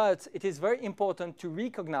 But it is very important to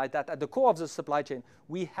recognize that at the core of the supply chain,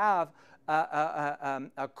 we have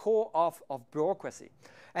a core of bureaucracy.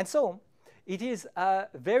 And so it is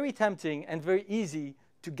very tempting and very easy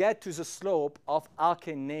to get to the slope of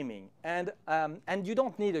arcane naming. And you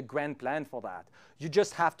don't need a grand plan for that. You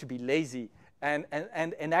just have to be lazy. And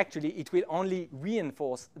actually, it will only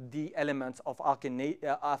reinforce the elements of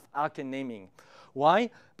arcane naming.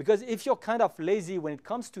 Why? Because if you're kind of lazy when it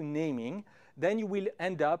comes to naming, then you will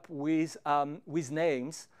end up with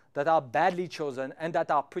names that are badly chosen and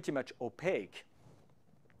that are pretty much opaque.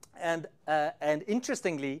 And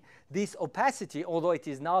interestingly, this opacity, although it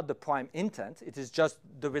is not the prime intent, it is just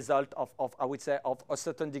the result of I would say, of a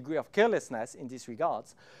certain degree of carelessness in these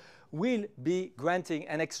regards, will be granting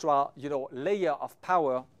an extra, layer of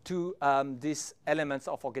power to these elements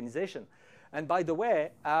of organization. And by the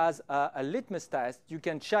way, as a litmus test, you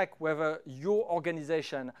can check whether your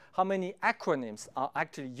organization, how many acronyms are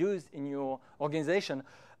actually used in your organization.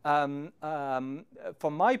 From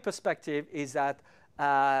my perspective, is that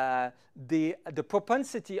the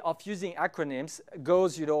propensity of using acronyms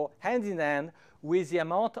goes, hand in hand with the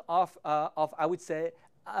amount of I would say,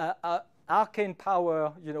 arcane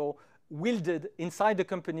power, wielded inside the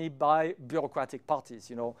company by bureaucratic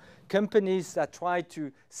parties. Companies that try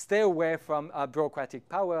to stay away from bureaucratic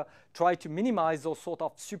power try to minimize those sort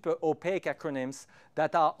of super opaque acronyms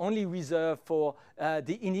that are only reserved for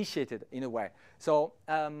the initiated in a way. So.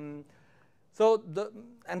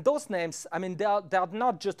 And those names, I mean, they are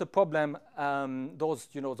not just a problem. Those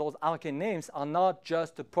arcane names are not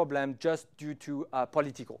just a problem just due to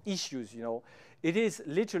political issues. It is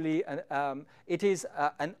literally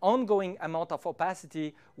an ongoing amount of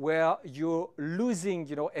opacity where you're losing,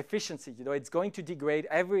 efficiency. It's going to degrade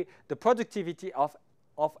the productivity of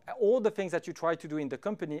all the things that you try to do in the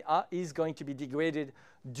company is going to be degraded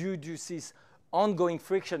due to this ongoing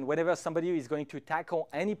friction. Whenever somebody is going to tackle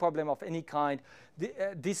any problem of any kind,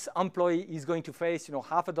 this employee is going to face,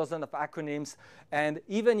 half a dozen of acronyms. And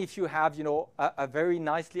even if you have, a very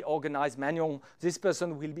nicely organized manual, this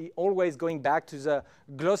person will be always going back to the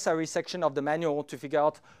glossary section of the manual to figure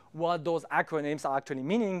out what those acronyms are actually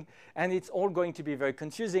meaning. And it's all going to be very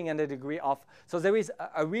confusing and a degree of, so there is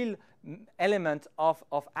a real element of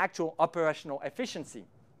actual operational efficiency.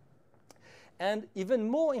 And even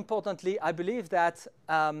more importantly, I believe that,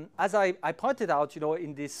 as I pointed out,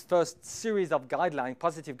 in this first series of guidelines,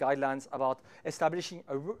 positive guidelines about establishing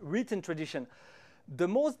a written tradition, the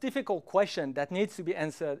most difficult question that needs to be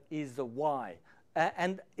answered is the why.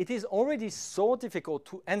 And it is already so difficult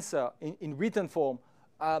to answer in written form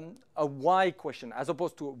a why question as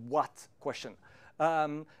opposed to a what question,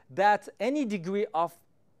 that any degree of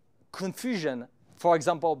confusion, for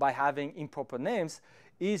example, by having improper names,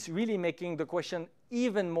 is really making the question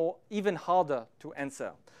even harder to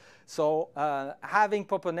answer. So having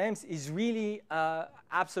proper names is really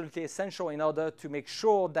absolutely essential in order to make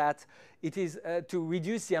sure that it is to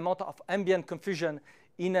reduce the amount of ambient confusion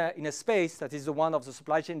in a space that is the one of the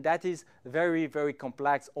supply chain that is very, very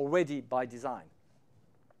complex already by design.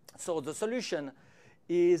 So the solution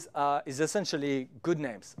is essentially good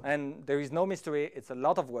names. And there is no mystery. It's a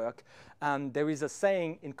lot of work. There is a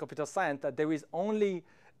saying in computer science that there is only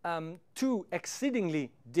two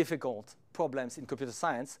exceedingly difficult problems in computer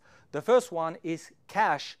science. The first one is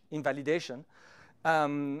cache invalidation.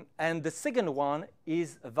 And the second one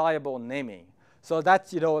is variable naming. So that,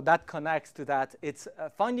 that connects to that. It's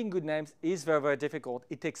finding good names is very, very difficult.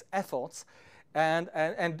 It takes efforts. And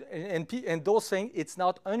those things, it's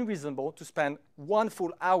not unreasonable to spend 1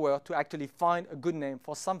 full hour to actually find a good name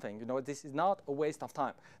for something. This is not a waste of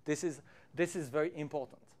time. This is very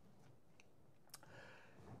important.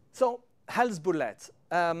 So health bullet.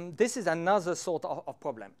 This is another sort of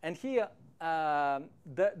problem. And here,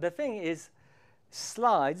 the thing is,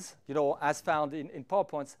 slides, as found in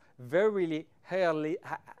PowerPoints, very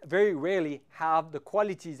rarely have the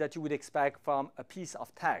qualities that you would expect from a piece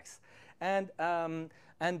of text. And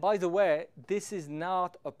by the way, this is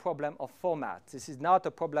not a problem of format. This is not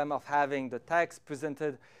a problem of having the text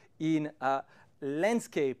presented in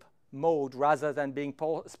landscape mode rather than being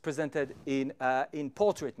presented in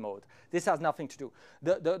portrait mode. This has nothing to do.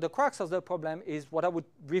 The crux of the problem is what I would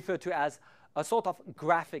refer to as a sort of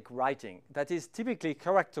graphic writing that is typically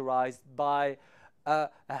characterized by a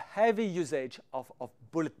heavy usage of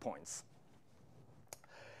bullet points.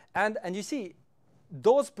 And you see,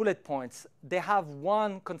 those bullet points, they have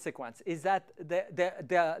one consequence, is that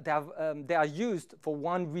they are used for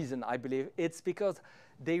one reason, I believe. It's because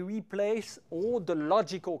they replace all the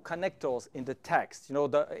logical connectors in the text,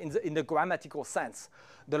 in the grammatical sense.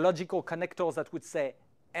 The logical connectors that would say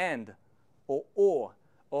and, or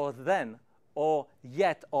then, or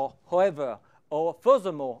yet, or however, or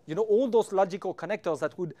furthermore, all those logical connectors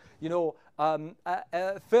that would,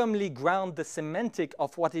 firmly ground the semantic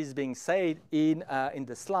of what is being said in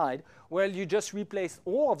the slide. Well, you just replace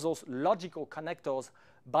all of those logical connectors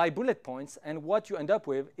by bullet points, and what you end up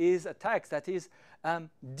with is a text that is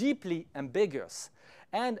deeply ambiguous.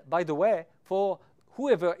 And by the way, for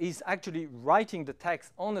whoever is actually writing the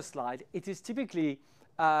text on a slide, it is typically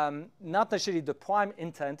not necessarily the prime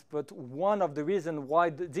intent, but one of the reasons why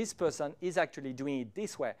this person is actually doing it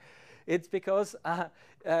this way. It's because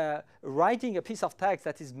writing a piece of text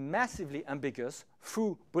that is massively ambiguous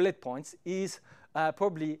through bullet points is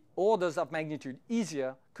probably orders of magnitude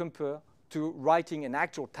easier compared to writing an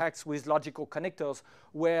actual text with logical connectors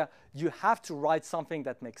where you have to write something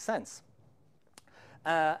that makes sense.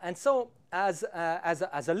 And so as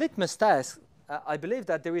a litmus test, I believe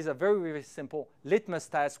that there is a very, very simple litmus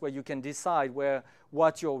test where you can decide where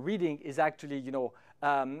what you're reading is actually,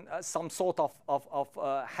 some sort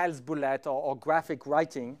of health bullet or graphic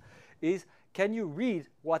writing. Is can you read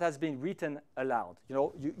what has been written aloud?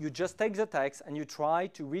 You just take the text and you try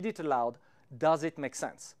to read it aloud. Does it make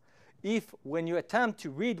sense? If when you attempt to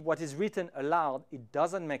read what is written aloud, it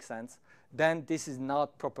doesn't make sense, then this is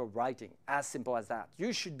not proper writing. As simple as that.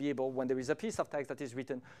 You should be able, when there is a piece of text that is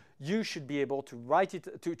written, you should be able to write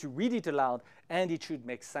it, to read it aloud, and it should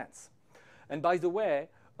make sense. And by the way,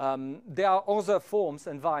 there are other forms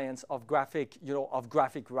and variants of graphic,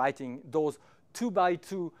 graphic writing. Those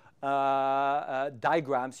 2x2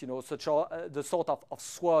 diagrams, such as the sort of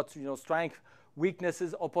SWOT, strength,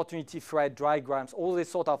 weaknesses, opportunity, threat, diagrams, all this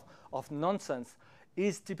sort of nonsense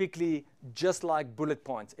is typically just like bullet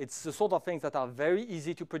points. It's the sort of things that are very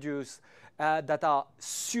easy to produce, that are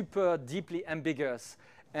super deeply ambiguous,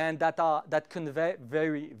 and that convey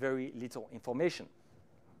very, very little information.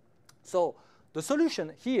 So the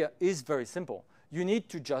solution here is very simple. You need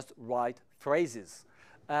to just write phrases,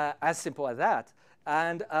 as simple as that.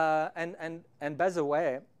 And by the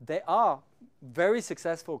way, there are very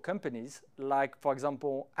successful companies, like, for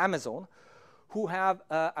example, Amazon, who have,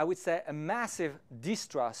 I would say, a massive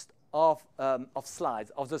distrust of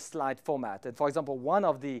slides, of the slide format. And for example, one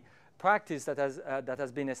of the practice that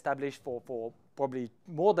has been established for probably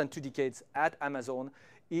more than 2 decades at Amazon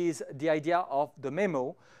is the idea of the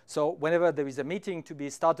memo. So whenever there is a meeting to be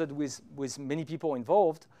started with many people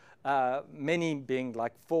involved, many being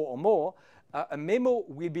like 4 or more, a memo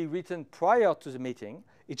will be written prior to the meeting.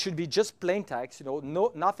 It should be just plain text,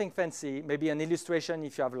 nothing fancy, maybe an illustration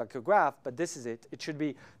if you have like a graph, but this is it. It should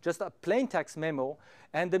be just a plain text memo,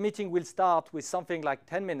 and the meeting will start with something like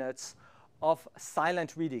 10 minutes of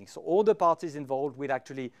silent reading. So all the parties involved will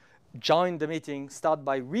actually join the meeting, start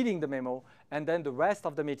by reading the memo, and then the rest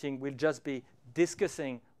of the meeting will just be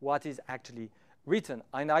discussing what is actually written.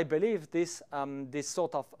 And I believe this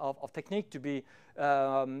sort of technique to be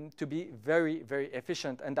very, very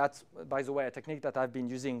efficient. And that's, by the way, a technique that I've been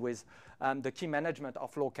using with the key management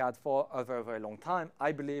of Lokad for a very, very long time.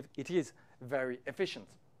 I believe it is very efficient.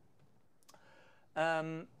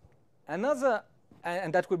 Another,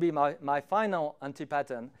 and that would be my final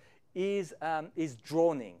anti-pattern, is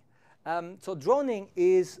droning. So droning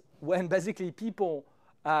is when basically people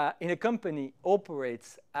in a company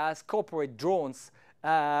operates as corporate drones,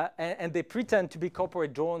 and they pretend to be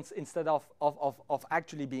corporate drones instead of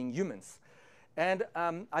actually being humans. And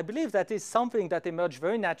I believe that is something that emerged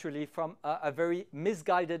very naturally from a very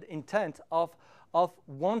misguided intent of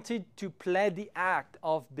wanting to play the act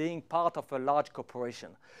of being part of a large corporation.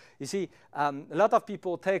 You see, a lot of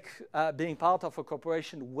people take being part of a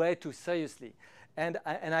corporation way too seriously. And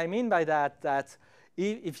I mean by that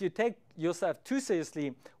if you take yourself too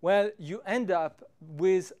seriously, well, you end up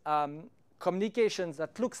with communications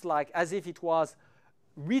that looks like as if it was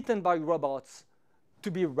written by robots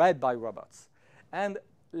to be read by robots. And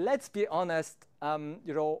let's be honest,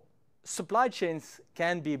 supply chains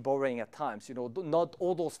can be boring at times. Not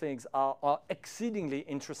all those things are exceedingly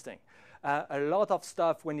interesting. A lot of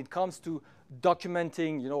stuff when it comes to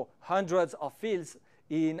documenting, hundreds of fields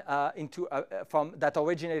that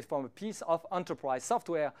originate from a piece of enterprise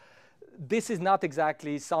software. This is not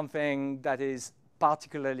exactly something that is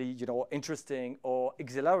particularly, interesting or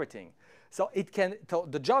exhilarating. So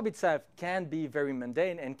the job itself can be very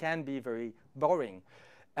mundane and can be very boring.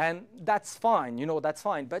 And that's fine, that's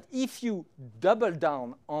fine. But if you double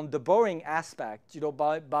down on the boring aspect,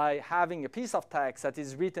 by having a piece of text that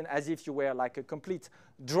is written as if you were like a complete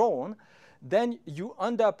drone, then you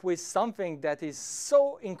end up with something that is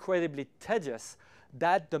so incredibly tedious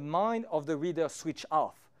that the mind of the reader switch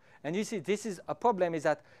off. And you see, this is a problem, is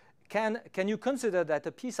that can you consider that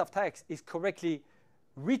a piece of text is correctly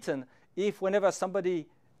written if whenever somebody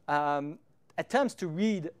attempts to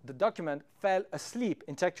read the document fell asleep,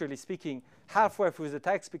 intellectually speaking, halfway through the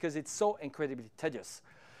text because it's so incredibly tedious?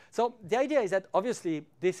 So the idea is that obviously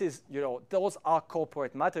this is, those are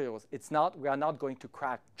corporate materials. We are not going to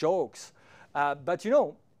crack jokes. But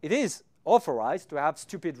it is authorized to have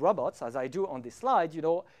stupid robots, as I do on this slide,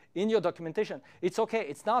 in your documentation. It's okay.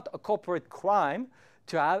 It's not a corporate crime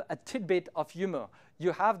to have a tidbit of humor.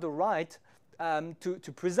 You have the right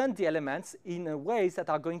to present the elements in ways that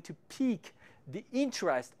are going to pique the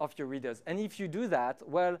interest of your readers. And if you do that,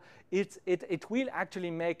 well, it will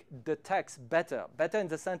actually make the text better in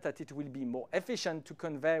the sense that it will be more efficient to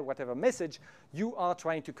convey whatever message you are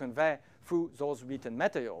trying to convey through those written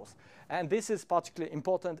materials. And this is particularly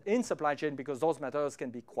important in supply chain because those materials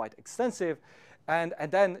can be quite extensive. And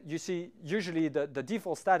then you see, usually the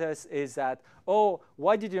default status is that, oh,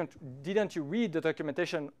 why didn't you read the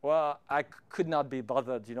documentation? Well, I could not be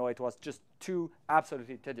bothered. It was just too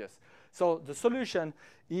absolutely tedious. So the solution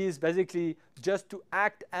is basically just to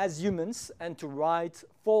act as humans and to write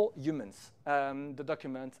for humans the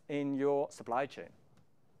document in your supply chain.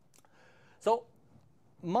 So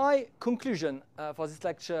my conclusion for this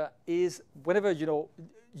lecture is whenever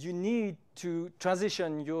you need to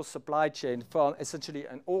transition your supply chain from essentially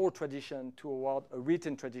an oral tradition toward a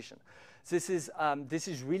written tradition. This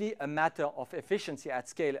is really a matter of efficiency at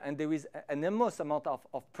scale, and there is an enormous amount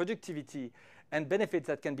of productivity and benefits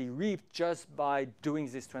that can be reaped just by doing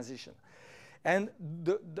this transition. And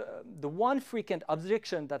the one frequent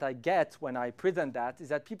objection that I get when I present that is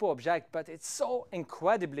that people object, but it's so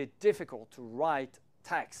incredibly difficult to write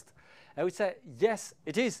text. I would say, yes,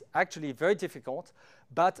 it is actually very difficult,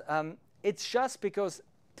 but it's just because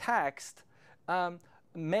text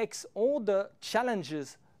makes all the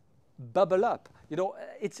challenges bubble up.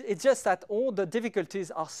 It's just that all the difficulties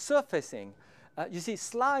are surfacing. You see,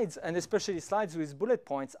 slides, and especially slides with bullet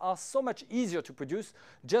points, are so much easier to produce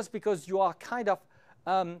just because you are kind of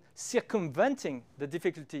circumventing the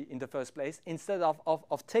difficulty in the first place instead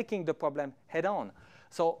of taking the problem head on.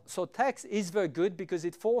 So text is very good because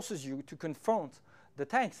it forces you to confront the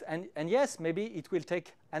text. And yes, maybe it will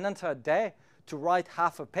take an entire day to write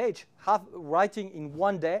half a page, writing in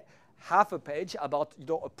one day half a page about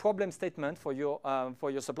a problem statement for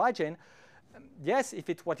your supply chain. Yes, if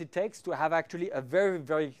it's what it takes to have actually a very,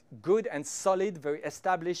 very good and solid, very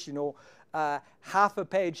established, half a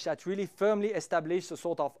page that really firmly establishes a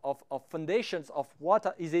sort of foundations of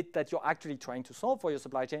what is it that you're actually trying to solve for your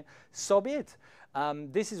supply chain, so be it.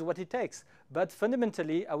 This is what it takes. But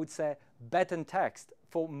fundamentally, I would say better text.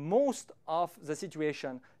 For most of the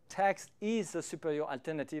situation, text is the superior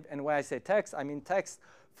alternative. And when I say text, I mean text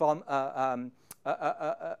from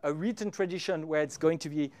a written tradition where it's going to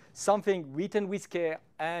be something written with care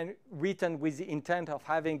and written with the intent of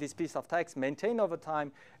having this piece of text maintained over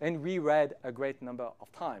time and reread a great number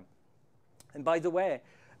of times. And by the way,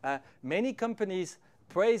 many companies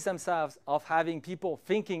praise themselves of having people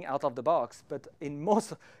thinking out of the box, but in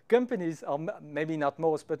most companies, or maybe not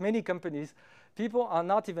most, but many companies, people are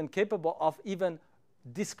not even capable of even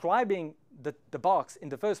describing the box in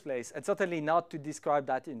the first place, and certainly not to describe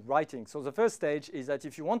that in writing. So the first stage is that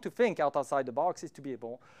if you want to think outside the box, is to be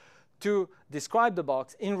able to describe the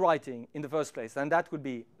box in writing in the first place, and that would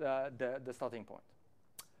be the starting point.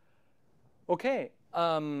 Okay,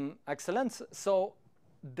 excellent. So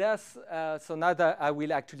so now that I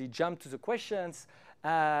will actually jump to the questions.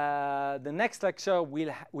 The next lecture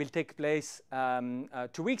will take place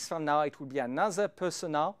 2 weeks from now. It will be another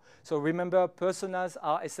persona. So remember, personas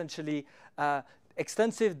are essentially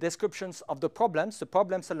extensive descriptions of the problems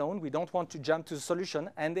alone. We don't want to jump to the solution.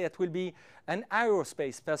 And it will be an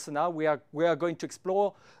aerospace persona. We are going to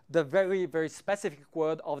explore the very, very specific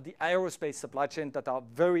world of the aerospace supply chain that are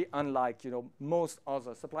very unlike, most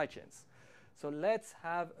other supply chains. So let's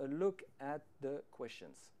have a look at the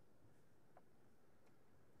questions.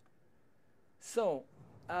 So,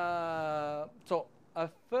 a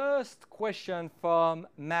first question from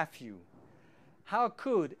Matthew. How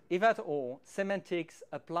could, if at all, semantics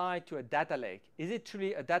apply to a data lake? Is it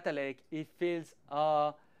truly a data lake if fields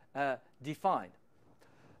are defined?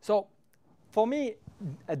 So, for me,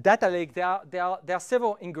 a data lake, there are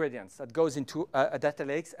several ingredients that goes into a data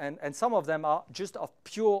lake, and some of them are just of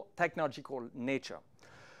pure technological nature.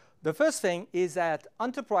 The first thing is that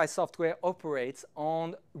enterprise software operates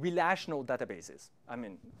on relational databases. I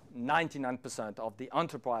mean, 99% of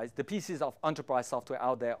the pieces of enterprise software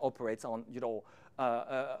out there operates on,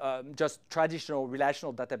 just traditional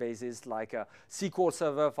relational databases like a SQL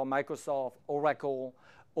Server for Microsoft, Oracle,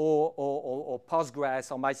 or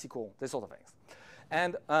Postgres or MySQL, these sort of things.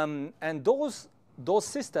 And those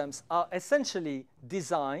systems are essentially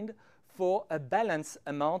designed for a balanced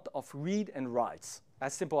amount of read and writes.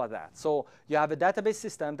 As simple as that. So you have a database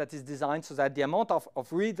system that is designed so that the amount of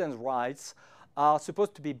reads and writes are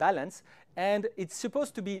supposed to be balanced, and it's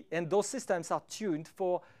supposed to be, and those systems are tuned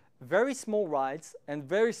for very small writes and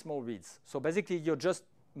very small reads. So basically, you're just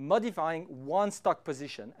modifying one stock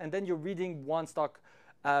position, and then you're reading one stock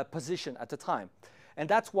position at a time. And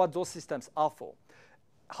that's what those systems are for.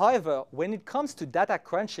 However, when it comes to data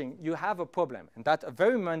crunching, you have a problem, and that's a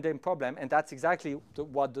very mundane problem, and that's exactly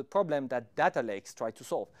what the problem that data lakes try to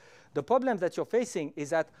solve. The problem that you're facing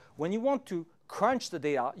is that when you want to crunch the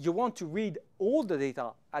data, you want to read all the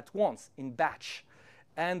data at once in batch.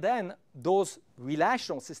 And then those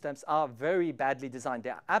relational systems are very badly designed.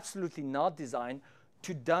 They are absolutely not designed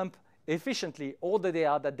to dump efficiently all the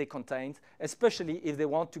data that they contain, especially if they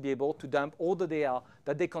want to be able to dump all the data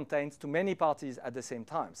that they contain to many parties at the same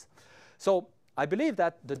time. So I believe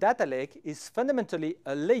that the data lake is fundamentally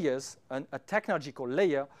a technological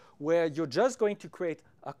layer where you're just going to create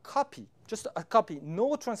a copy, just a copy,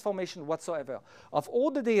 no transformation whatsoever, of all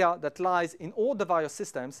the data that lies in all the various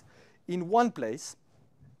systems in one place,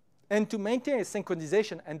 and to maintain a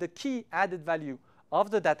synchronization. And the key added value of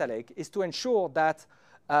the data lake is to ensure that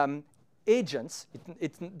agents,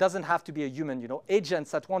 it doesn't have to be a human,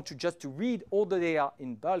 agents that want to read all the data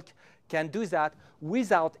in bulk can do that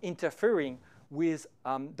without interfering with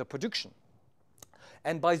the production.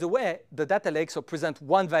 And by the way, the data lakes present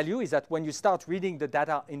one value, is that when you start reading the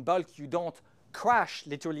data in bulk, you don't crash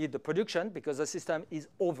literally the production because the system is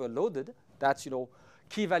overloaded. That's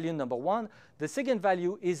key value number one. The second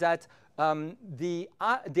value is that the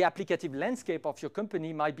applicative landscape of your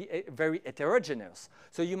company might be very heterogeneous.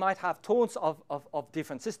 So you might have tons of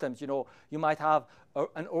different systems. You might have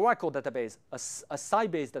an Oracle database, a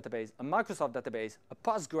Sybase database, a Microsoft database, a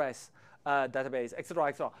Postgres database, et cetera,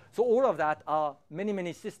 et cetera. So all of that are many,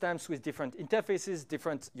 many systems with different interfaces,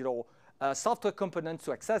 different software components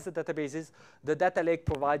to access the databases. The data lake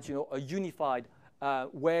provides a unified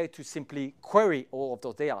way to simply query all of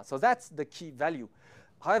those data. So that's the key value.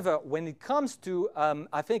 However, when it comes to,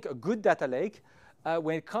 I think, a good data lake,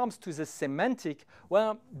 when it comes to the semantic,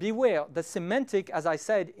 well, beware. The semantic, as I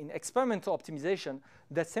said, in experimental optimization,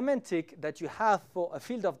 the semantic that you have for a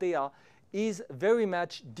field of data is very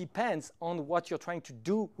much depends on what you're trying to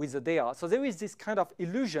do with the data. So there is this kind of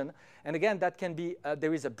illusion, and again, that can be,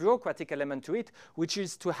 there is a bureaucratic element to it, which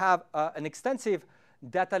is to have an extensive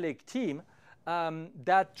data lake team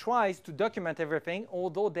that tries to document everything,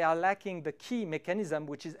 although they are lacking the key mechanism,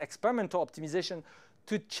 which is experimental optimization,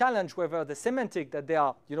 to challenge whether the semantic that they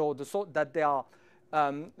are,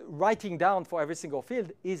 writing down for every single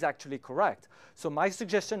field is actually correct. So my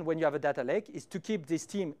suggestion when you have a data lake is to keep this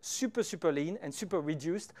team super, super lean and super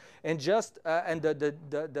reduced, and just and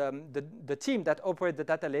the team that operates the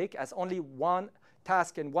data lake has only one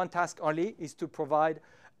task, and one task only is to provide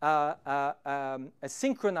a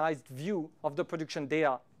synchronized view of the production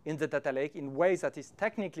data in the data lake in ways that is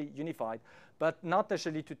technically unified, but not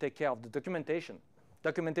necessarily to take care of the documentation.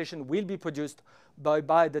 Documentation will be produced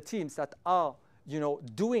by the teams that are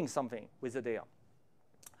doing something with the data.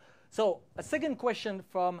 So a second question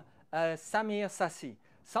from Samir Sassi.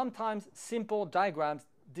 Sometimes simple diagrams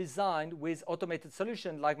designed with automated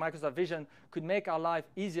solutions like Microsoft Vision could make our life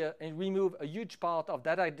easier and remove a huge part of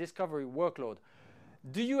data discovery workload.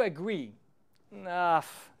 Do you agree?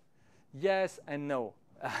 Yes and no.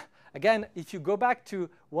 Again, if you go back to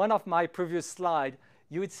one of my previous slides,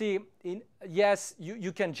 you would see, yes,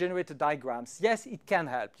 you can generate the diagrams. Yes, it can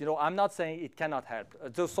help. I'm not saying it cannot help.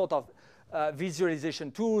 Those sort of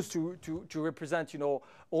visualization tools to represent,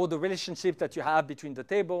 all the relationships that you have between the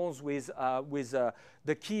tables with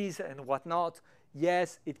the keys and whatnot.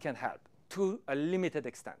 Yes, it can help to a limited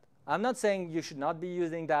extent. I'm not saying you should not be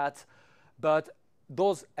using that, but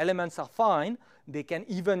those elements are fine. You can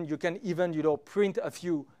even print a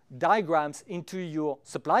few diagrams into your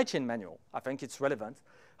supply chain manual. I think it's relevant.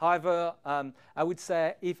 However, I would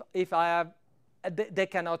say if I have, they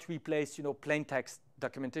cannot replace plain text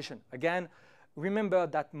documentation. Again, remember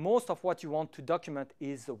that most of what you want to document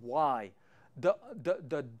is the why. The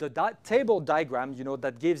table diagram,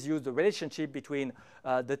 that gives you the relationship between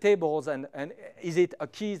the tables and is it a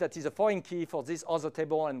key that is a foreign key for this other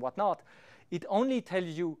table and whatnot, it only tells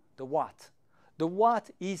you the what. The what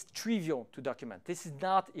is trivial to document. This is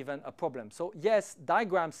not even a problem. So yes,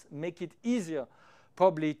 diagrams make it easier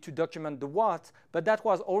probably to document the what, but that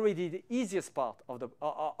was already the easiest part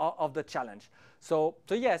of the challenge. So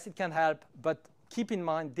yes, it can help, but keep in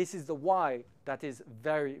mind this is the why that is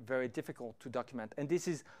very, very difficult to document. And this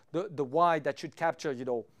is the why that should capture,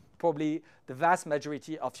 probably the vast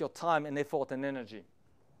majority of your time and effort and energy.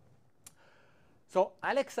 So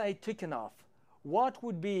Alexei Tikhonov, what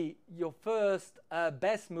would be your first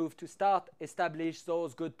best move to start establish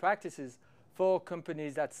those good practices for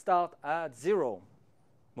companies that start at zero?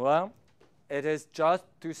 Well, it is just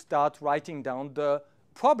to start writing down the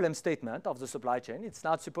problem statement of the supply chain. It's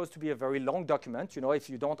not supposed to be a very long document. If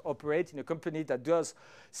you don't operate in a company that does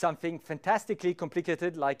something fantastically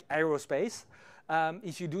complicated like aerospace,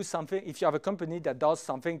 if you have a company that does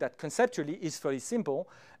something that conceptually is very simple,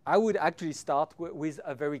 I would actually start with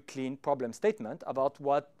a very clean problem statement about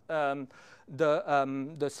what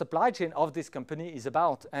the supply chain of this company is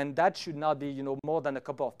about. And that should not be more than a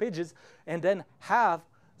couple of pages. And then have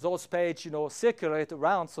those pages circulate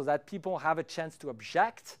around so that people have a chance to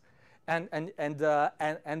object. And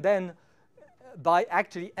then by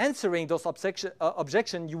actually answering those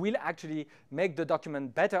objections, you will actually make the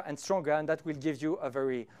document better and stronger, and that will give you a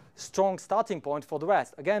very strong starting point for the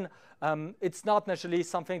rest. Again, it's not necessarily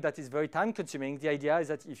something that is very time-consuming. The idea is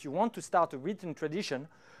that if you want to start a written tradition,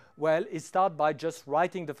 well, it starts by just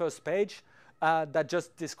writing the first page that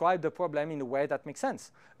just describes the problem in a way that makes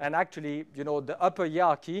sense. And actually, the upper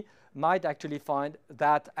hierarchy might actually find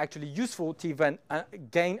that actually useful to even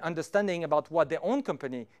gain understanding about what their own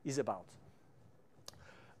company is about.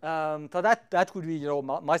 So that would be,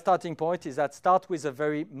 my starting point is that start with a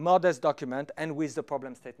very modest document and with the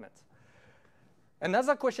problem statement.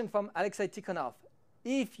 Another question from Alexei Tikhonov.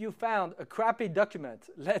 If you found a crappy document,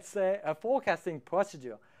 let's say a forecasting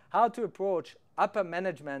procedure, how to approach upper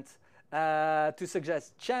management to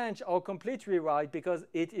suggest change or complete rewrite, because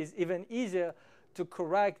it is even easier to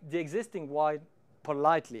correct the existing one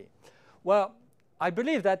politely. Well, I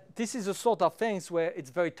believe that this is a sort of things where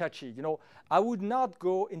it's very touchy. I would not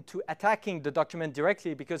go into attacking the document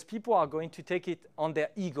directly because people are going to take it on their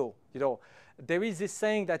ego. There is this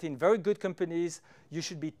saying that in very good companies, you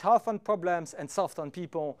should be tough on problems and soft on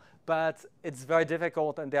people, but it's very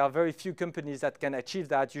difficult, and there are very few companies that can achieve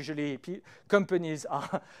that. Usually, companies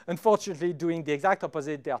are unfortunately doing the exact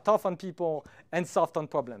opposite. They are tough on people and soft on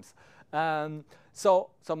problems.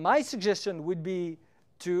 So my suggestion would be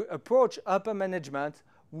to approach upper management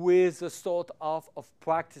with a sort of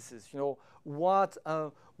practices. What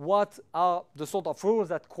are the sort of rules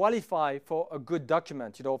that qualify for a good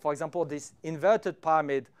document? For example, this inverted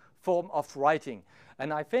pyramid form of writing.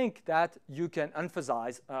 And I think that you can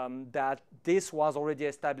emphasize that this was already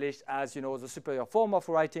established as the superior form of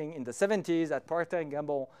writing in the 70s at Procter &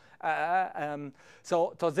 Gamble.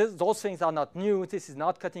 So those things are not new. This is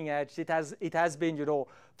not cutting edge. It has been,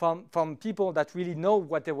 from people that really know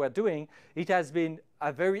what they were doing. It has been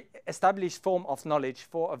a very established form of knowledge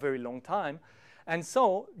for a very long time. And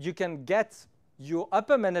so you can get your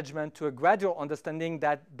upper management to a gradual understanding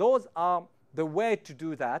that those are the way to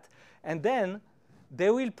do that. And then they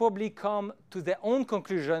will probably come to their own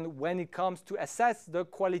conclusion when it comes to assess the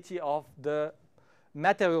quality of the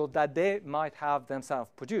material that they might have themselves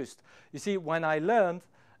produced. You see, when I learned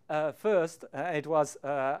first, it was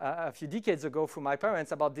a few decades ago from my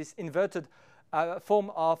parents, about this inverted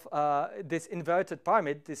form of this inverted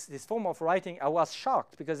pyramid, this form of writing. I was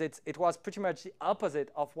shocked because it was pretty much the opposite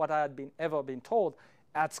of what I had ever been told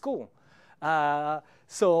at school.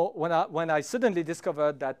 So when I suddenly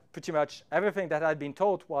discovered that pretty much everything that I had been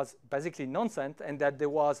taught was basically nonsense, and that there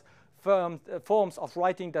was forms of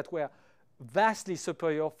writing that were vastly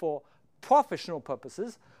superior for professional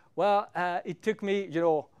purposes, well, it took me,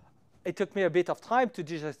 it took me a bit of time to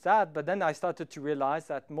digest that, but then I started to realize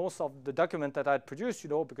that most of the document that I had produced,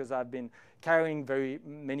 because I've been carrying very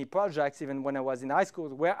many projects, even when I was in high school,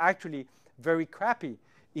 were actually very crappy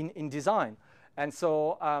in design. And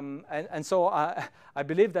so, I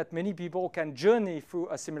believe that many people can journey through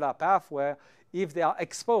a similar path where, if they are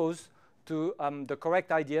exposed to the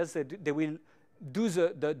correct ideas, they will do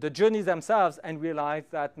the journey themselves and realize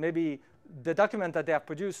that maybe the document that they have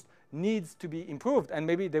produced needs to be improved, and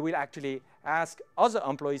maybe they will actually ask other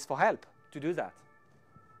employees for help to do that.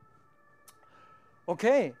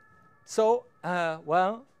 Okay, so,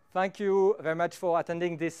 well, thank you very much for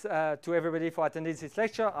attending this, to everybody for attending this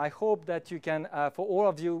lecture. I hope that you can, for all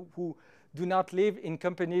of you who do not live in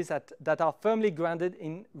companies that are firmly grounded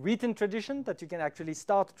in written tradition, that you can actually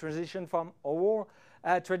start transition from oral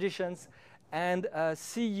traditions, and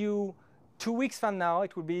see you 2 weeks from now.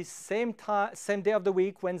 It will be same day of the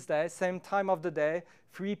week, Wednesday, same time of the day,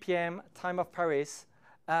 3 p.m. time of Paris.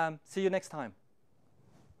 See you next time.